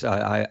 likewise,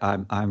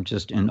 I'm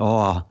just in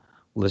awe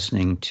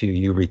listening to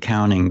you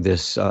recounting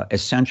this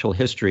essential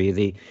history.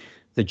 The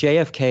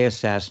JFK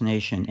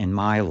assassination in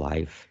my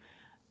life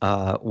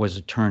was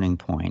a turning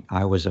point.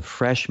 I was a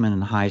freshman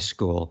in high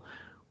school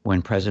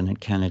when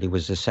President Kennedy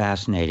was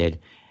assassinated,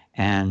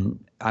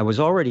 and I was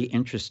already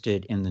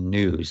interested in the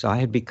news. I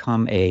had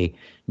become a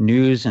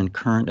news and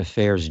current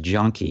affairs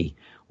junkie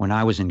when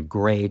I was in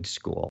grade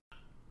school.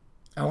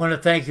 I want to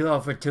thank you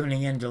all for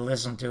tuning in to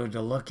listen to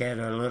look at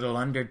our little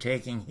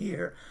undertaking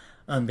here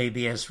on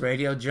BBS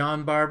Radio,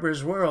 John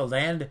Barbour's World.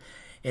 And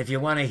if you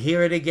want to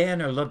hear it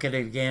again or look at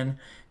it again,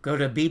 go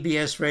to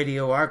BBS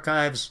Radio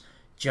Archives,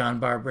 John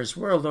Barbour's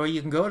World, or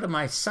you can go to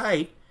my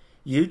site,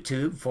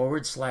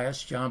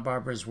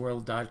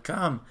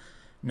 YouTube/JohnBarbour'sWorld.com.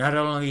 Not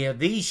only are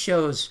these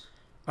shows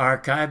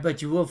archived,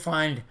 but you will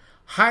find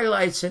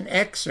highlights and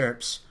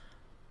excerpts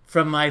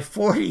from my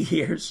 40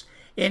 years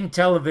in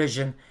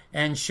television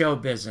and show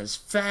business.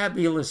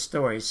 Fabulous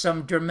stories,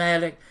 some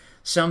dramatic,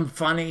 some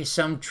funny,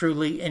 some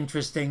truly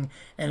interesting,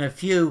 and a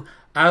few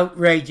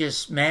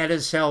outrageous, mad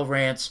as hell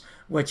rants,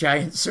 which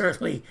I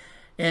certainly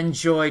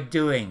enjoyed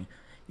doing.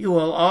 You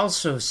will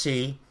also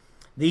see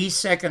the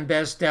second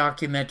best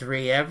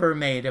documentary ever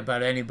made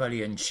about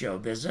anybody in show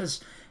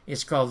business.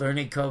 It's called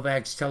Ernie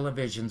Kovacs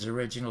Television's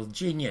Original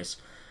Genius.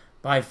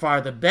 By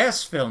far the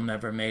best film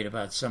ever made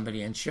about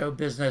somebody in show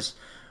business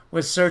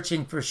was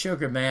Searching for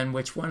Sugar Man,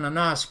 which won an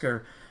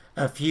Oscar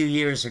a few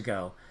years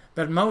ago.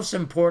 But most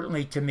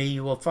importantly to me,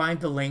 you will find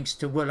the links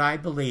to what I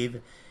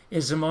believe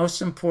is the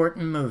most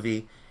important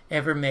movie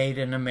ever made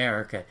in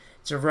America.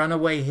 It's a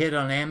runaway hit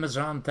on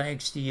Amazon,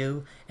 thanks to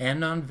you,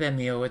 and on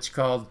Vimeo. It's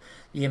called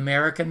The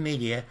American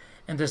Media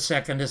and the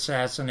Second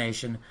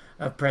Assassination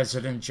of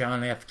President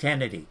John F.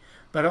 Kennedy.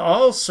 But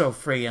also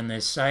free on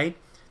this site,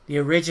 the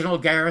original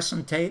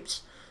Garrison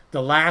tapes,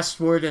 the last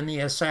word in the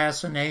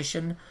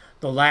assassination,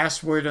 the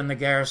last word on the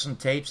Garrison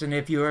tapes. And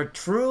if you are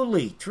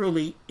truly,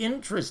 truly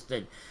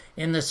interested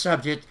in the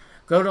subject,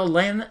 go to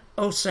Len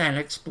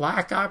Osanik's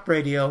Black Op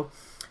Radio,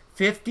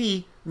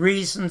 50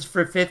 Reasons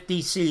for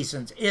 50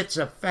 Seasons. It's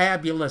a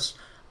fabulous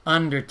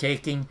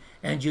undertaking,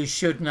 and you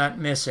should not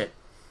miss it.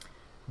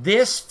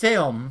 This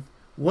film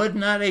would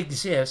not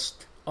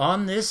exist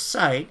on this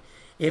site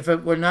if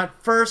it were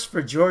not first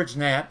for George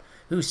Knapp,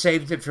 who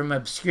saved it from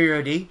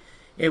obscurity.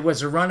 It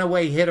was a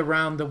runaway hit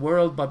around the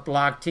world, but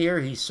blocked here.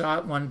 He saw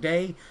it one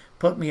day,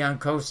 put me on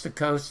Coast to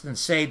Coast, and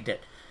saved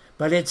it.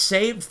 But it's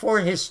saved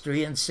for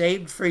history and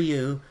saved for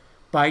you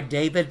by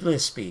David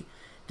Lispy.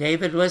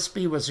 David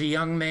Lispy was a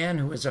young man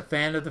who was a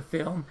fan of the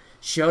film,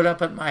 showed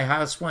up at my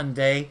house one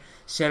day,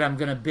 said, I'm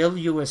going to build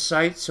you a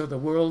site so the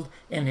world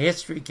and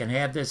history can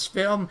have this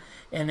film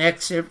and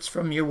excerpts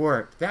from your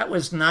work. That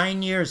was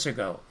 9 years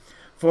ago.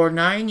 For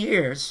 9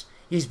 years,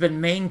 he's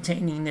been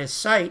maintaining this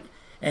site,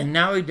 and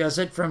now he does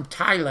it from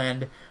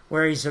Thailand,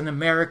 where he's an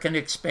American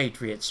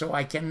expatriate. So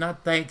I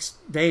cannot thank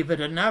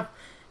David enough,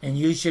 and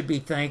you should be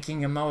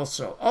thanking him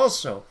also.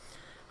 Also,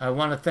 I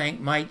want to thank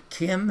Mike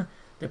Kim,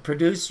 the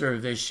producer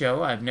of this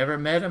show. I've never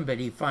met him, but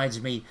he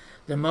finds me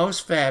the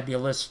most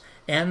fabulous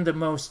and the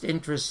most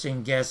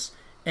interesting guests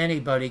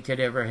anybody could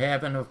ever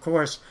have. And of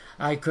course,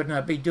 I could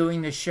not be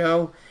doing the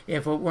show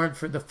if it weren't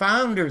for the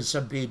founders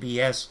of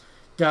BBS,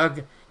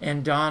 Doug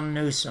and Don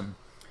Newsom.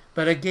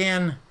 But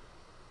again,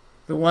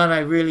 the one I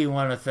really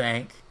want to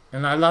thank,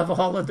 and I love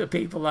all of the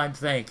people I'm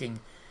thanking,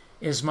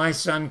 is my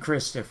son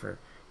Christopher.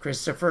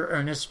 Christopher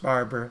Ernest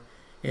Barbour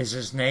is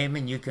his name,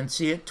 and you can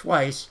see it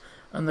twice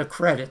on the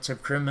credits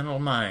of Criminal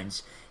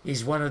Minds.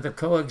 He's one of the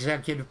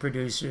co-executive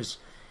producers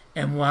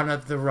and one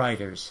of the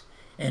writers.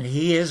 And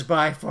he is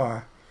by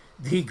far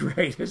the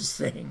greatest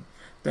thing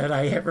that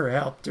I ever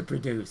helped to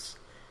produce.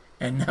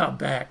 And now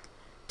back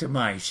to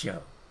my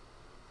show.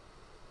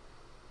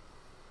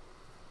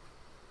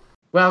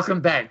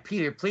 Welcome back.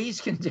 Peter, please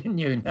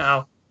continue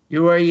now.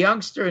 You were a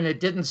youngster and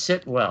it didn't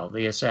sit well,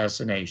 the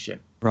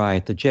assassination.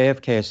 Right. The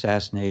JFK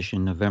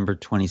assassination, November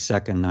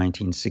 22nd,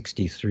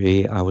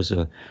 1963. I was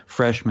a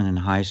freshman in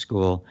high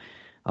school.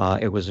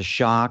 It was a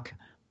shock,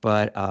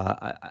 but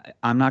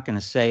I'm not going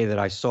to say that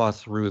I saw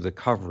through the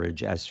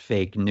coverage as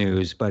fake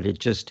news, but it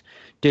just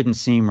didn't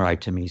seem right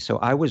to me. So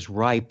I was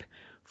ripe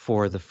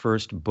for the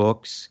first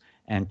books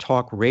and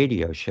talk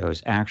radio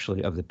shows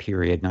actually of the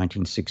period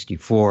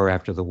 1964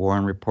 after the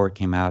Warren Report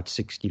came out,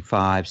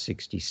 65,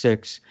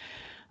 66,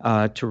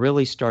 to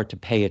really start to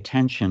pay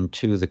attention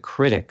to the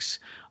critics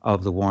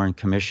of the Warren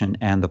Commission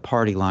and the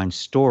party line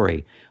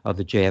story of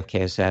the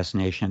JFK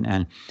assassination.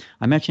 And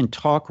I mentioned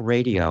talk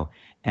radio,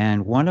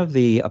 and one of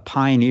the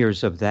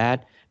pioneers of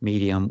that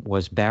medium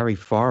was Barry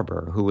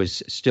Farber, who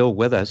is still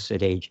with us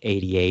at age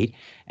 88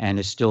 and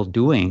is still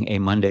doing a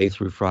Monday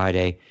through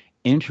Friday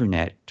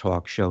internet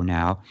talk show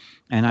now.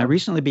 And I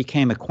recently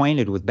became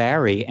acquainted with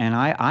Barry, and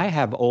I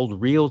have old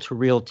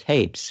reel-to-reel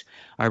tapes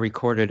I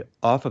recorded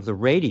off of the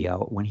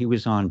radio when he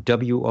was on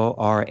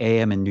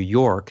WOR-AM in New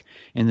York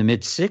in the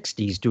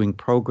mid-'60s doing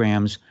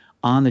programs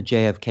on the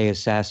JFK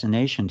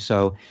assassination.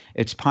 So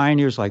it's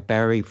pioneers like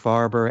Barry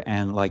Farber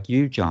and like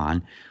you,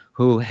 John,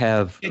 who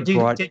have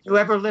brought... Did you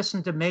ever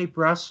listen to Mae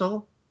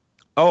Brussel?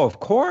 Oh, of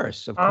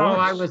course, of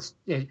course.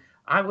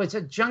 I was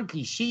a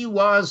junkie. She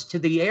was to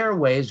the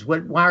airwaves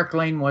what Mark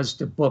Lane was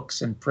to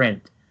books and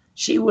print.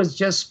 She was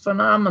just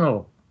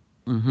phenomenal.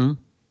 Mm-hmm.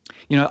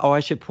 I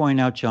should point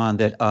out, John,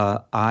 that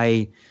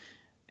I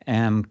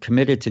am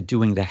committed to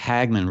doing the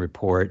Hagman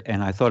Report,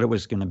 and I thought I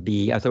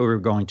thought we were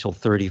going till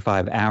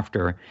 35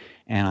 after,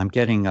 and I'm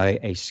getting a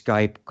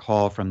Skype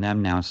call from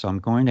them now, so I'm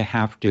going to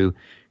have to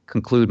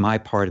conclude my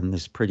part in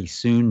this pretty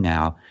soon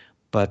now.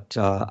 But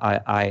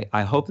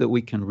I hope that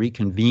we can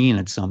reconvene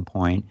at some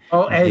point.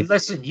 Oh, hey,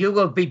 listen, you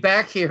will be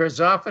back here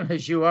as often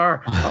as you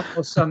are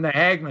almost on the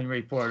Hagman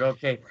Report.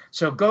 Okay,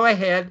 so go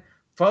ahead.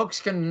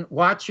 Folks can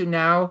watch you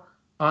now.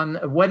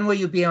 When will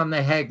you be on the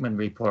Hagman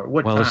Report?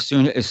 What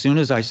time? As soon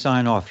as I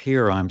sign off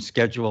here, I'm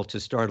scheduled to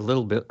start a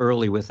little bit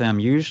early with them.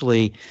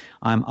 Usually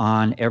I'm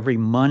on every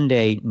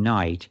Monday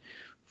night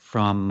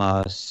from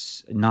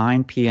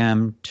 9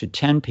 p.m. to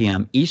 10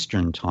 p.m.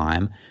 Eastern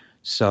Time.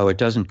 So it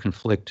doesn't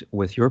conflict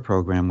with your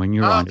program when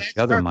you're on the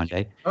other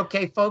Monday.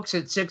 Okay, folks,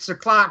 at 6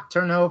 o'clock,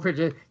 tune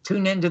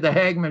into the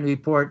Hagman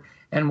Report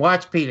and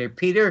watch Peter.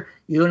 Peter,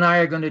 you and I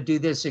are going to do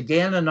this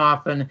again and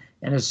often.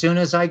 And as soon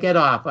as I get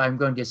off, I'm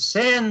going to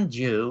send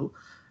you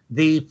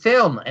the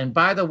film. And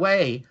by the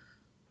way,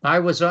 I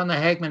was on the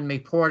Hagman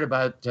Report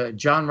about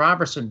John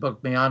Robertson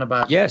booked me on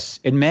about. Yes,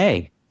 in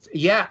May.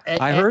 Yeah.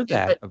 I heard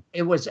that.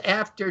 It was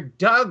after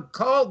Doug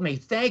called me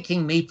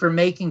thanking me for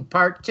making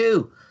part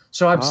 2.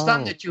 So I'm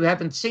stunned that you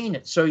haven't seen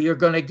it. So you're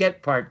going to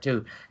get part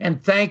 2.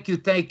 And thank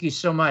you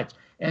so much.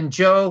 And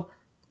Joe,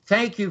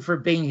 thank you for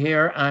being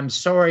here. I'm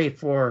sorry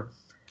for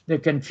the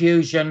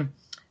confusion.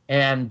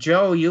 And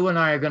Joe, you and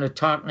I are going to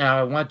talk now.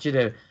 I want you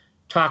to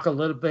talk a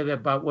little bit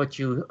about what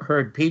you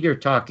heard Peter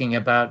talking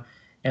about.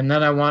 And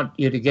then I want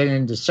you to get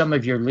into some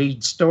of your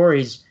lead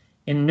stories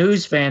in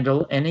News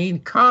Vandal and any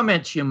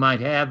comments you might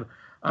have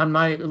on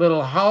my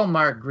little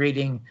Hallmark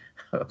greeting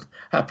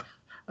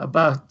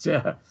about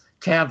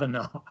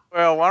Kavanaugh.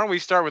 Well, why don't we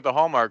start with the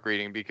Hallmark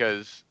reading,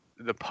 because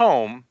the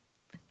poem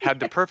had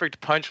the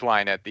perfect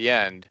punchline at the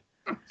end,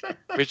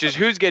 which is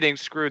who's getting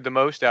screwed the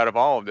most out of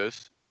all of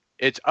this?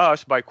 It's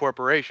us by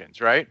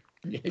corporations, right?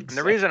 Exactly. And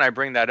the reason I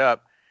bring that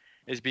up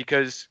is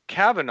because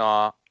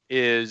Kavanaugh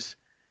is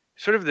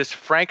sort of this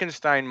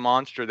Frankenstein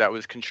monster that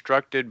was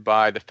constructed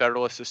by the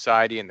Federalist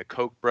Society and the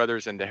Koch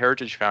brothers and the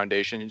Heritage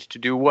Foundation to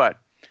do what?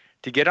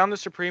 To get on the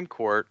Supreme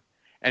Court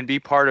and be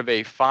part of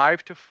a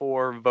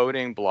 5-4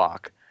 voting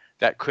block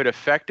that could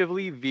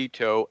effectively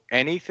veto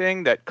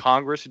anything that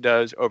Congress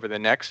does over the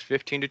next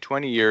 15 to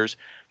 20 years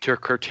to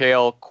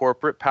curtail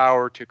corporate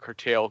power, to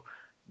curtail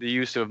the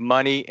use of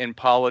money in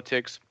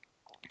politics,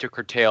 to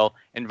curtail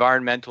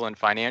environmental and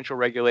financial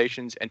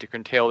regulations, and to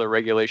curtail the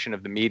regulation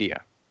of the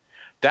media.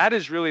 That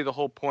is really the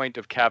whole point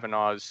of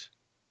Kavanaugh's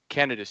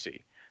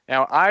candidacy.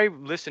 Now, I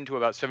listened to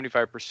about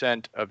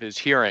 75% of his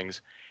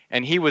hearings,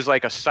 and he was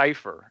like a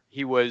cipher.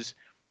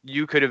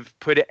 You could have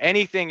put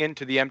anything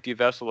into the empty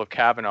vessel of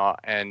Kavanaugh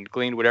and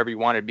gleaned whatever you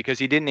wanted, because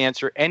he didn't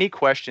answer any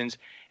questions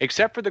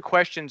except for the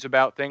questions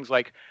about things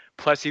like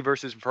Plessy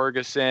versus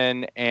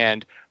Ferguson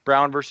and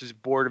Brown versus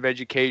Board of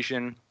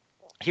Education.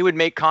 He would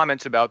make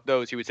comments about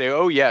those. He would say,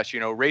 oh, yes,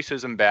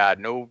 racism bad,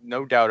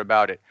 no doubt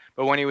about it.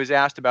 But when he was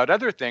asked about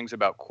other things,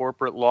 about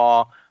corporate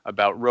law,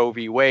 about Roe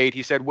v. Wade,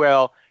 he said,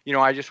 well,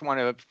 I just want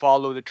to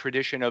follow the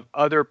tradition of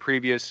other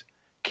previous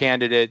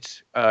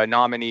candidates,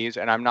 nominees,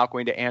 and I'm not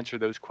going to answer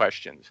those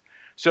questions.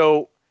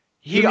 So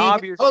you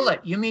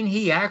mean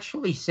he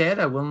actually said,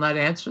 I will not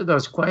answer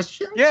those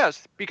questions?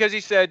 Yes, because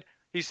he said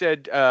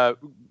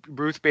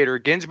Ruth Bader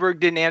Ginsburg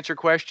didn't answer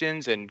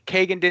questions and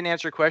Kagan didn't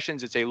answer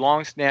questions. It's a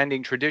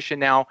long-standing tradition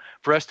now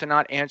for us to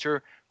not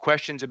answer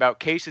questions about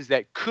cases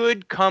that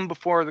could come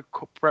before the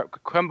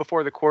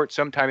court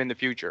sometime in the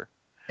future.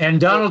 And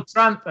Donald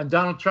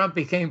Trump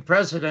became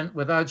president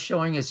without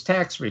showing his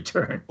tax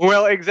return.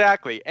 Well,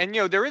 exactly. And,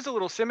 there is a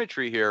little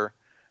symmetry here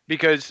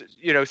because,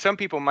 some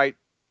people might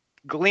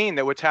glean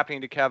that what's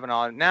happening to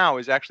Kavanaugh now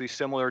is actually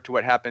similar to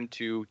what happened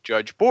to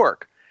Judge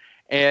Bork.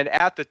 And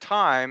at the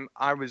time,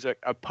 I was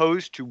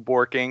opposed to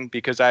borking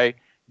because I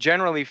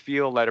generally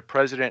feel that a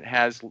president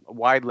has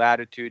wide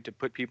latitude to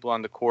put people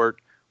on the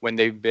court when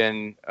they've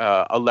been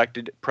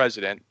elected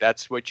president.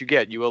 That's what you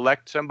get. You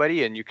elect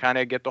somebody and you kind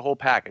of get the whole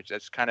package.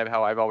 That's kind of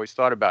how I've always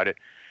thought about it.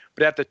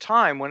 But at the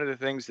time, one of the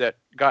things that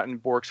got in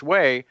Bork's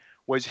way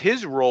was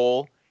his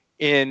role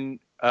in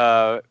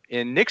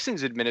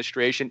Nixon's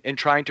administration in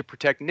trying to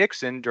protect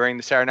Nixon during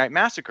the Saturday Night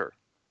Massacre.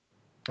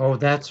 Oh,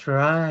 that's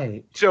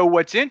right. So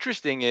what's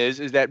interesting is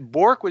that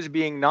Bork was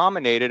being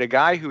nominated, a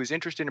guy who was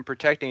interested in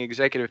protecting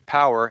executive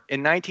power,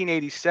 in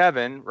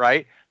 1987.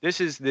 Right. This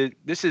is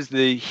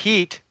the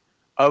heat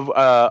of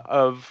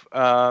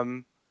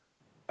after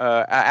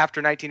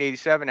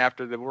 1987,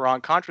 after the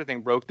Iran-Contra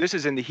thing broke. This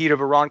is in the heat of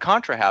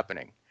Iran-Contra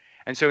happening,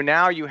 and so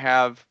now you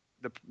have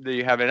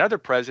another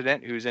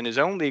president who's in his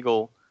own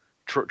legal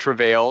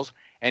travails,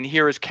 and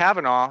here is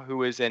Kavanaugh,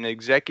 who is an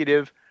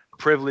executive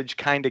privileged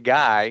kind of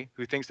guy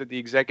who thinks that the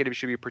executive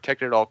should be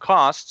protected at all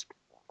costs,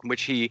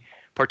 which he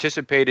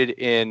participated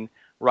in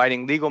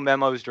writing legal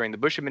memos during the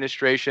Bush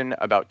administration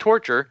about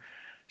torture.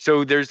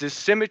 So there's this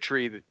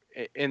symmetry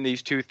in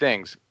these two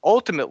things.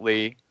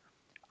 Ultimately,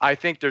 I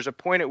think there's a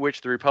point at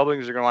which the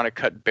Republicans are going to want to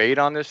cut bait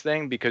on this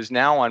thing, because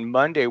now on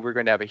Monday we're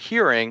going to have a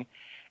hearing,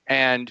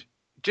 and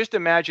just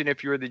imagine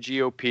if you're the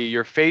GOP,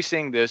 you're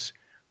facing this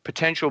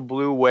potential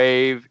blue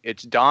wave.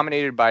 It's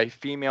dominated by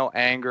female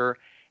anger,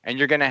 and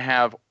you're going to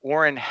have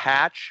Orrin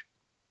Hatch,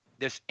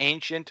 this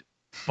ancient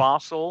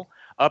fossil,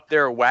 up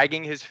there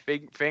wagging his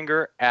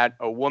finger at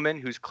a woman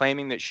who's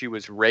claiming that she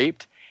was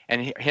raped,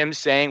 and him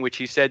saying, which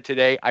he said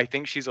today, "I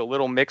think she's a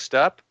little mixed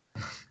up."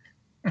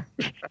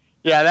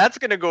 Yeah, that's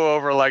going to go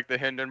over like the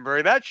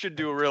Hindenburg. That should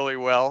do really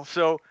well.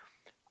 So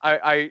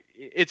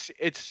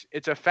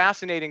it's a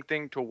fascinating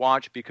thing to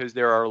watch, because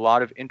there are a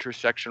lot of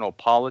intersectional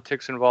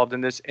politics involved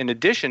in this, in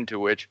addition to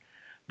which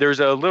there's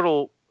a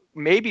little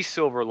maybe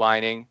silver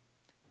lining.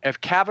 If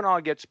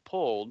Kavanaugh gets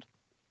pulled,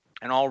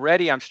 and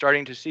already I'm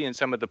starting to see in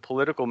some of the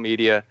political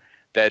media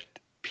that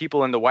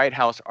people in the White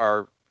House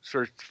are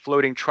sort of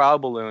floating trial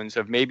balloons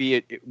of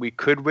maybe we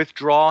could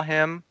withdraw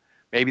him.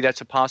 Maybe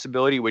that's a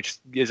possibility, which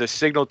is a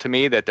signal to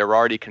me that they're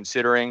already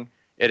considering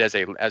it as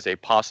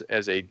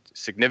a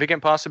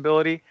significant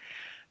possibility.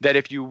 That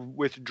if you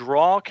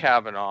withdraw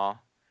Kavanaugh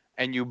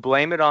and you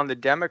blame it on the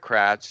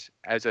Democrats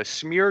as a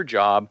smear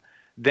job,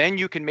 then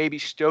you can maybe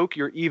stoke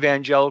your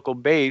evangelical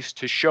base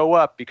to show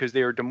up, because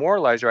they are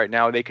demoralized right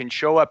now. They can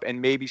show up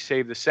and maybe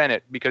save the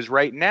Senate, because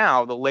right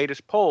now the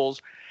latest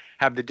polls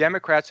have the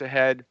Democrats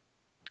ahead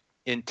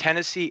in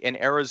Tennessee and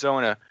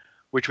Arizona,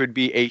 which would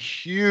be a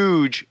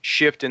huge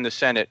shift in the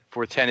Senate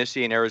for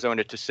Tennessee and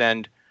Arizona to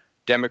send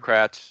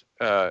Democrats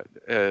for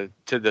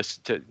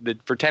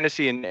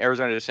Tennessee and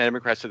Arizona to send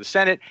Democrats to the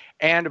Senate.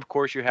 And of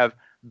course you have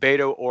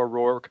Beto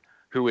O'Rourke,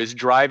 who is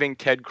driving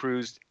Ted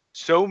Cruz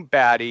so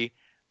batty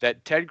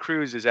that Ted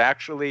Cruz is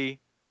actually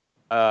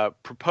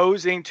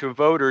proposing to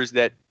voters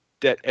that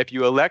if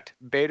you elect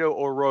Beto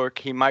O'Rourke,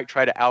 he might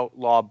try to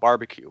outlaw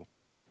barbecue.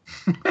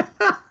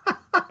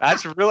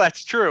 That's real.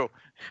 That's true.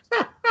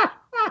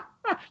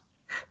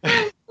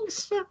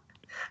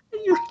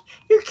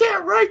 You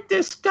can't write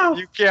this stuff.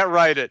 You can't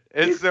write it.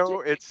 It's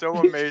so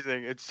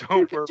amazing. It's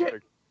so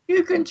perfect.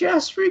 You can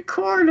just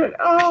record it.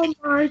 Oh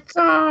my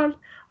God!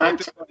 I'm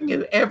telling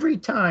you, every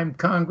time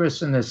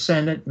Congress and the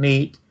Senate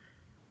meet,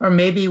 or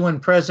maybe when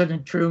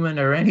President Truman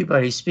or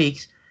anybody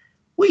speaks,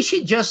 we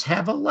should just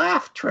have a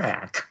laugh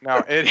track.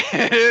 No, it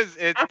is.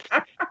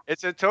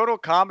 It's a total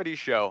comedy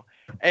show.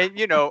 And,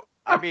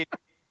 I mean,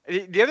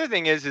 the other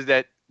thing is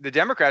that the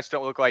Democrats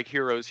don't look like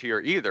heroes here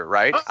either,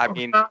 right? Oh, I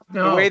mean, no.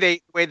 the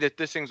way that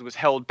this thing was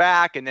held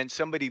back, and then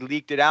somebody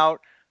leaked it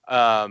out.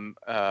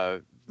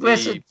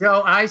 Listen,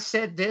 Joe, I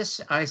said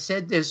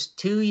this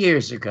 2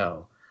 years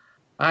ago.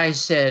 I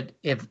said,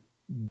 if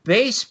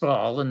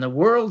baseball and the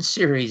World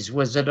Series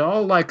was at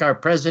all like our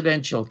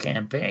presidential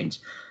campaigns,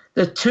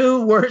 the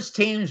two worst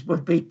teams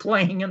would be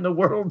playing in the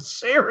World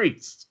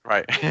Series.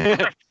 Right.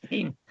 I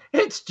mean,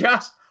 it's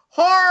just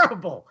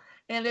horrible.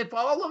 And if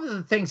all of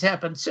the things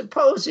happen,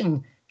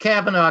 supposing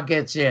Kavanaugh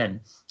gets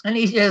in and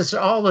he does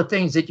all the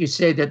things that you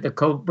say that the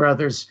Koch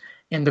brothers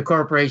and the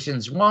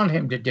corporations want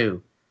him to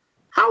do,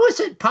 how is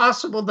it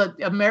possible that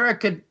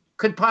America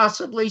could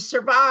possibly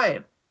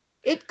survive?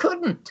 It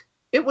couldn't.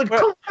 It would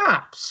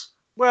collapse.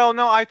 Well,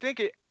 no, I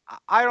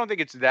don't think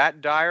it's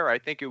that dire. I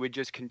think it would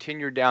just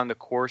continue down the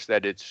course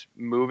that it's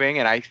moving.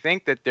 And I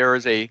think that there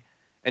is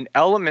an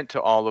element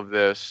to all of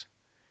this.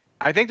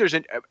 I think there's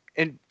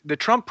in the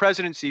Trump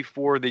presidency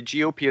for the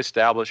GOP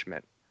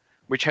establishment,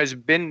 which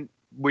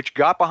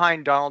got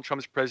behind Donald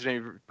Trump's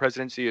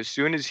presidency as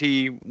soon as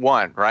he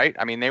won, right?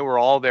 I mean, they were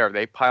all there.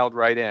 They piled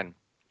right in.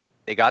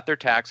 They got their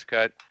tax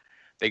cut.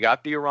 They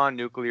got the Iran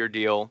nuclear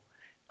deal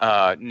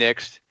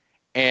nixed.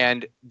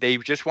 And they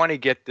just want to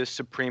get this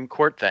Supreme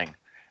Court thing.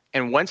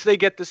 And once they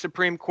get the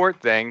Supreme Court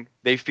thing,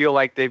 they feel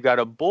like they've got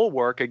a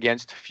bulwark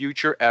against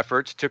future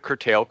efforts to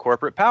curtail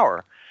corporate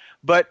power.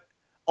 But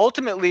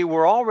ultimately,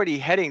 we're already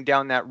heading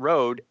down that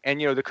road.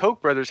 And, the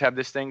Koch brothers have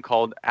this thing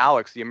called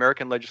ALEC, the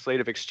American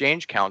Legislative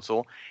Exchange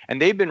Council,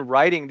 and they've been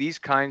writing these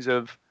kinds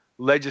of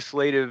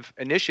legislative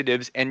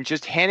initiatives and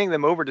just handing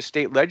them over to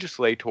state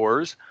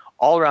legislators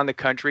all around the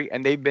country,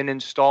 and they've been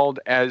installed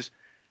as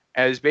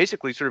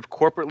basically sort of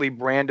corporately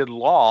branded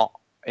law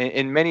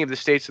in many of the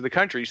states of the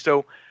country.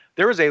 So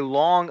there is a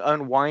long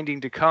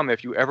unwinding to come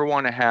if you ever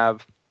want to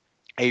have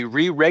a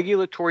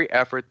re-regulatory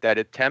effort that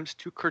attempts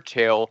to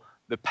curtail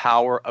the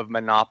power of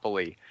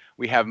monopoly.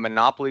 We have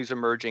monopolies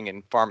emerging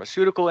in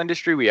pharmaceutical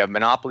industry. We have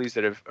monopolies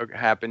that have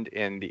happened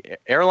in the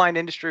airline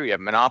industry. We have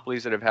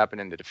monopolies that have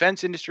happened in the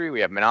defense industry. We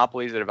have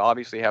monopolies that have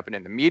obviously happened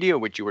in the media,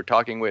 which you were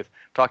talking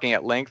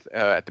at length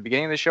at the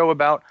beginning of the show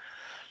about.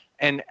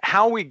 And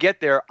how we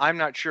get there, I'm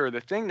not sure.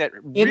 The thing that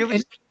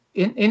really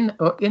in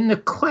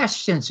the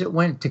questions that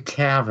went to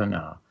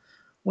Kavanaugh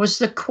was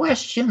the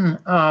question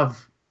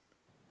of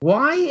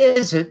why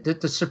is it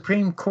that the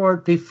Supreme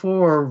Court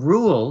before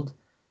ruled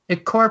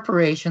that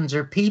corporations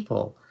are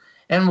people?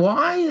 And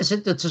why is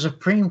it that the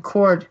Supreme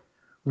Court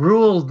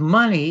ruled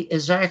money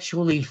is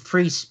actually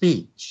free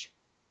speech?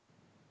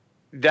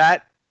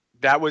 That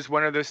was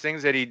one of those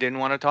things that he didn't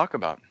want to talk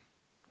about.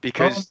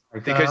 Because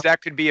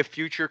that could be a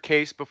future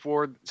case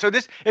before. So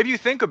this, if you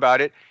think about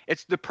it,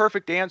 it's the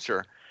perfect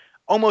answer.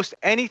 Almost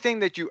anything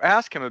that you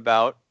ask him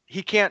about,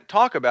 he can't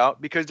talk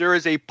about because there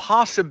is a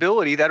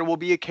possibility that it will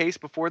be a case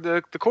before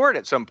the court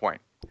at some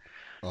point.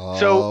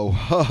 So,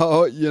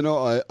 you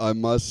know, I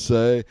must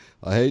say,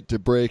 I hate to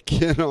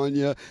break in on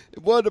you.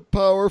 What a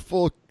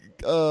powerful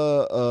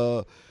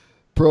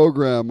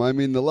program. I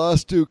mean, the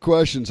last two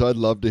questions, I'd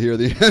love to hear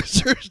the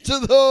answers to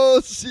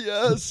those.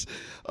 Yes.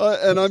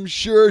 And I'm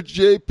sure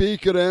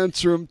JP could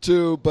answer them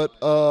too, but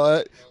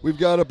we've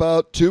got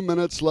about 2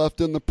 minutes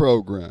left in the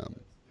program.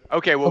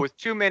 Okay, well, with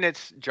 2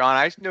 minutes, John,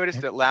 I noticed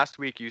that last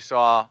week you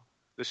saw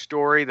the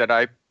story that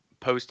I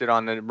posted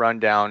on the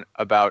rundown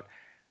about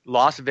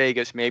Las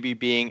Vegas maybe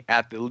being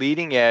at the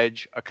leading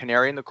edge, a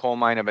canary in the coal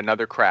mine of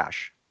another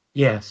crash.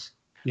 Yes.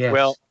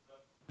 Well,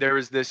 there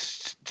was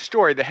this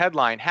story, the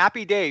headline,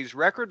 Happy Days,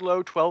 record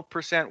low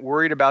 12%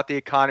 worried about the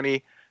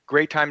economy,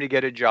 great time to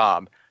get a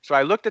job. So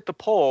I looked at the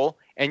poll,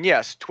 and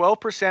yes,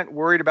 12%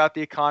 worried about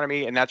the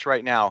economy, and that's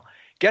right now.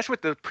 Guess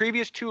what the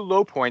previous two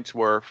low points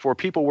were for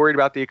people worried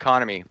about the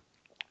economy?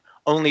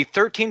 Only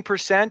 13%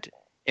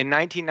 in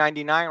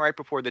 1999, right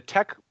before the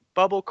tech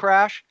bubble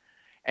crash,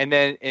 and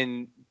then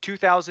in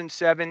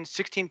 2007,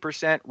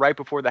 16% right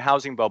before the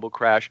housing bubble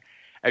crash.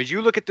 As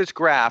you look at this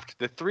graph,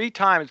 the three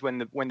times when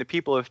the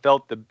people have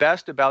felt the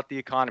best about the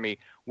economy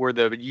were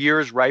the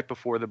years right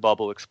before the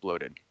bubble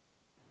exploded.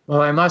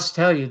 Well, I must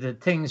tell you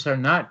that things are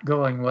not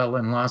going well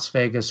in Las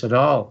Vegas at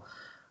all.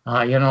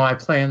 I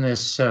play in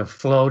this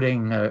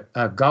floating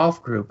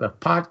golf group, a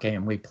pot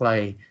game. We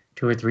play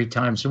 2 or 3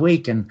 times a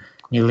week, and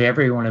nearly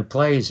everyone who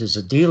plays is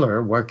a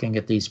dealer working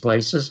at these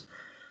places.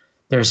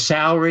 Their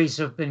salaries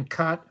have been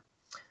cut.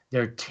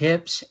 Their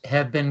tips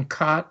have been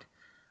cut.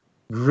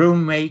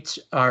 Roommates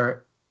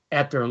are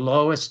at their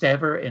lowest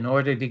ever in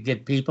order to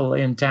get people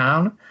in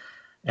town.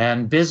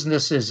 And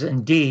businesses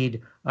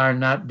indeed are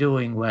not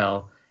doing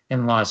well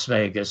in Las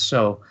Vegas.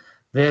 So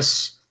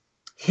this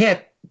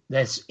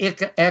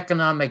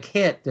economic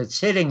hit that's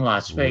hitting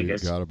Las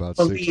Vegas. We've got about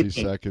 60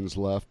 seconds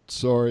left.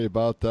 Sorry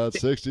about that.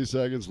 60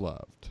 seconds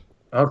left.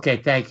 Okay,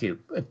 thank you.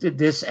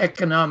 This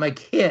economic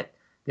hit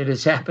that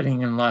is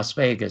happening in Las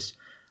Vegas,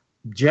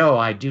 Joe,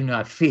 I do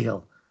not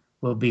feel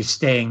will be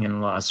staying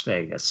in Las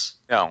Vegas.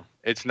 No,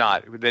 it's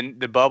not. Then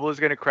the bubble is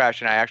going to crash,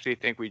 and I actually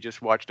think we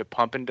just watched a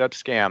pump and dump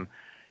scam.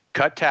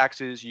 Cut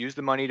taxes, use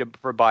the money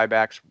for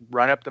buybacks,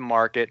 run up the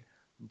market,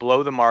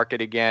 blow the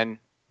market again,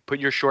 put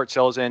your short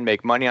sells in,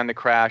 make money on the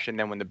crash, and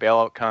then when the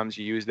bailout comes,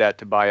 you use that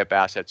to buy up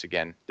assets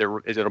again.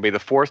 It'll be the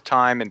 4th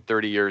time in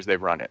 30 years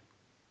they've run it.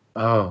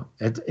 Oh,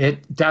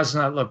 it does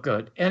not look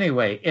good.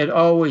 Anyway, it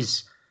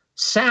always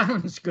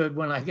sounds good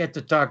when I get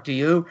to talk to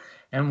you.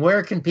 And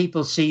where can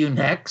people see you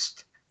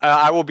next?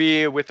 I will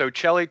be with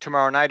Ocelli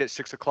tomorrow night at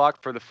 6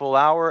 o'clock for the full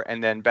hour,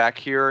 and then back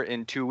here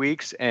in 2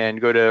 weeks. And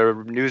go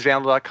to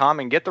newsvandal.com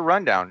and get the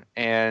rundown,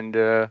 and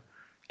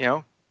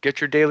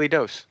get your daily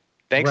dose.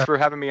 Thanks for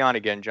having me on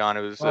again, John.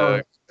 It was.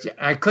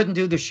 I couldn't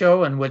do the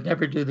show and would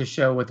never do the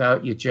show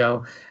without you,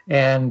 Joe.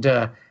 And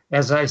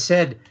as I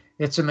said,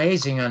 it's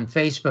amazing. On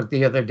Facebook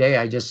the other day,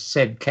 I just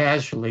said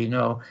casually,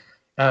 the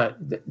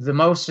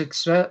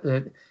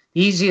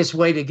easiest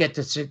way to get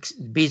to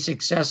be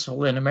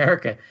successful in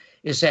America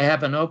is to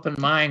have an open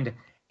mind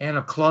and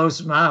a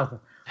closed mouth.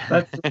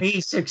 But for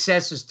me,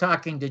 success is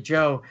talking to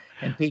Joe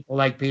and people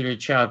like Peter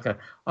Chowka.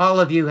 All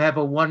of you have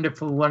a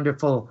wonderful,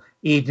 wonderful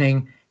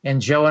evening, and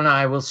Joe and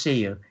I will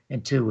see you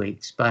in 2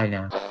 weeks. Bye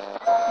now. The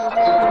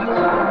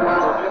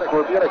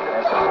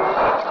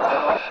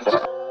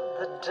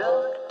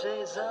dark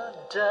days are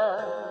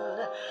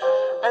done,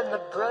 and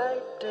the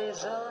bright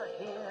days are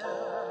here.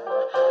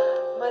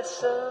 My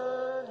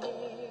sunny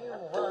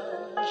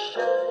one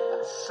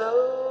shines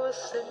so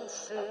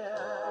sincere,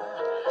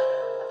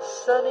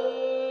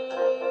 sunny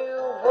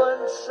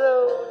one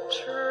so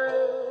true.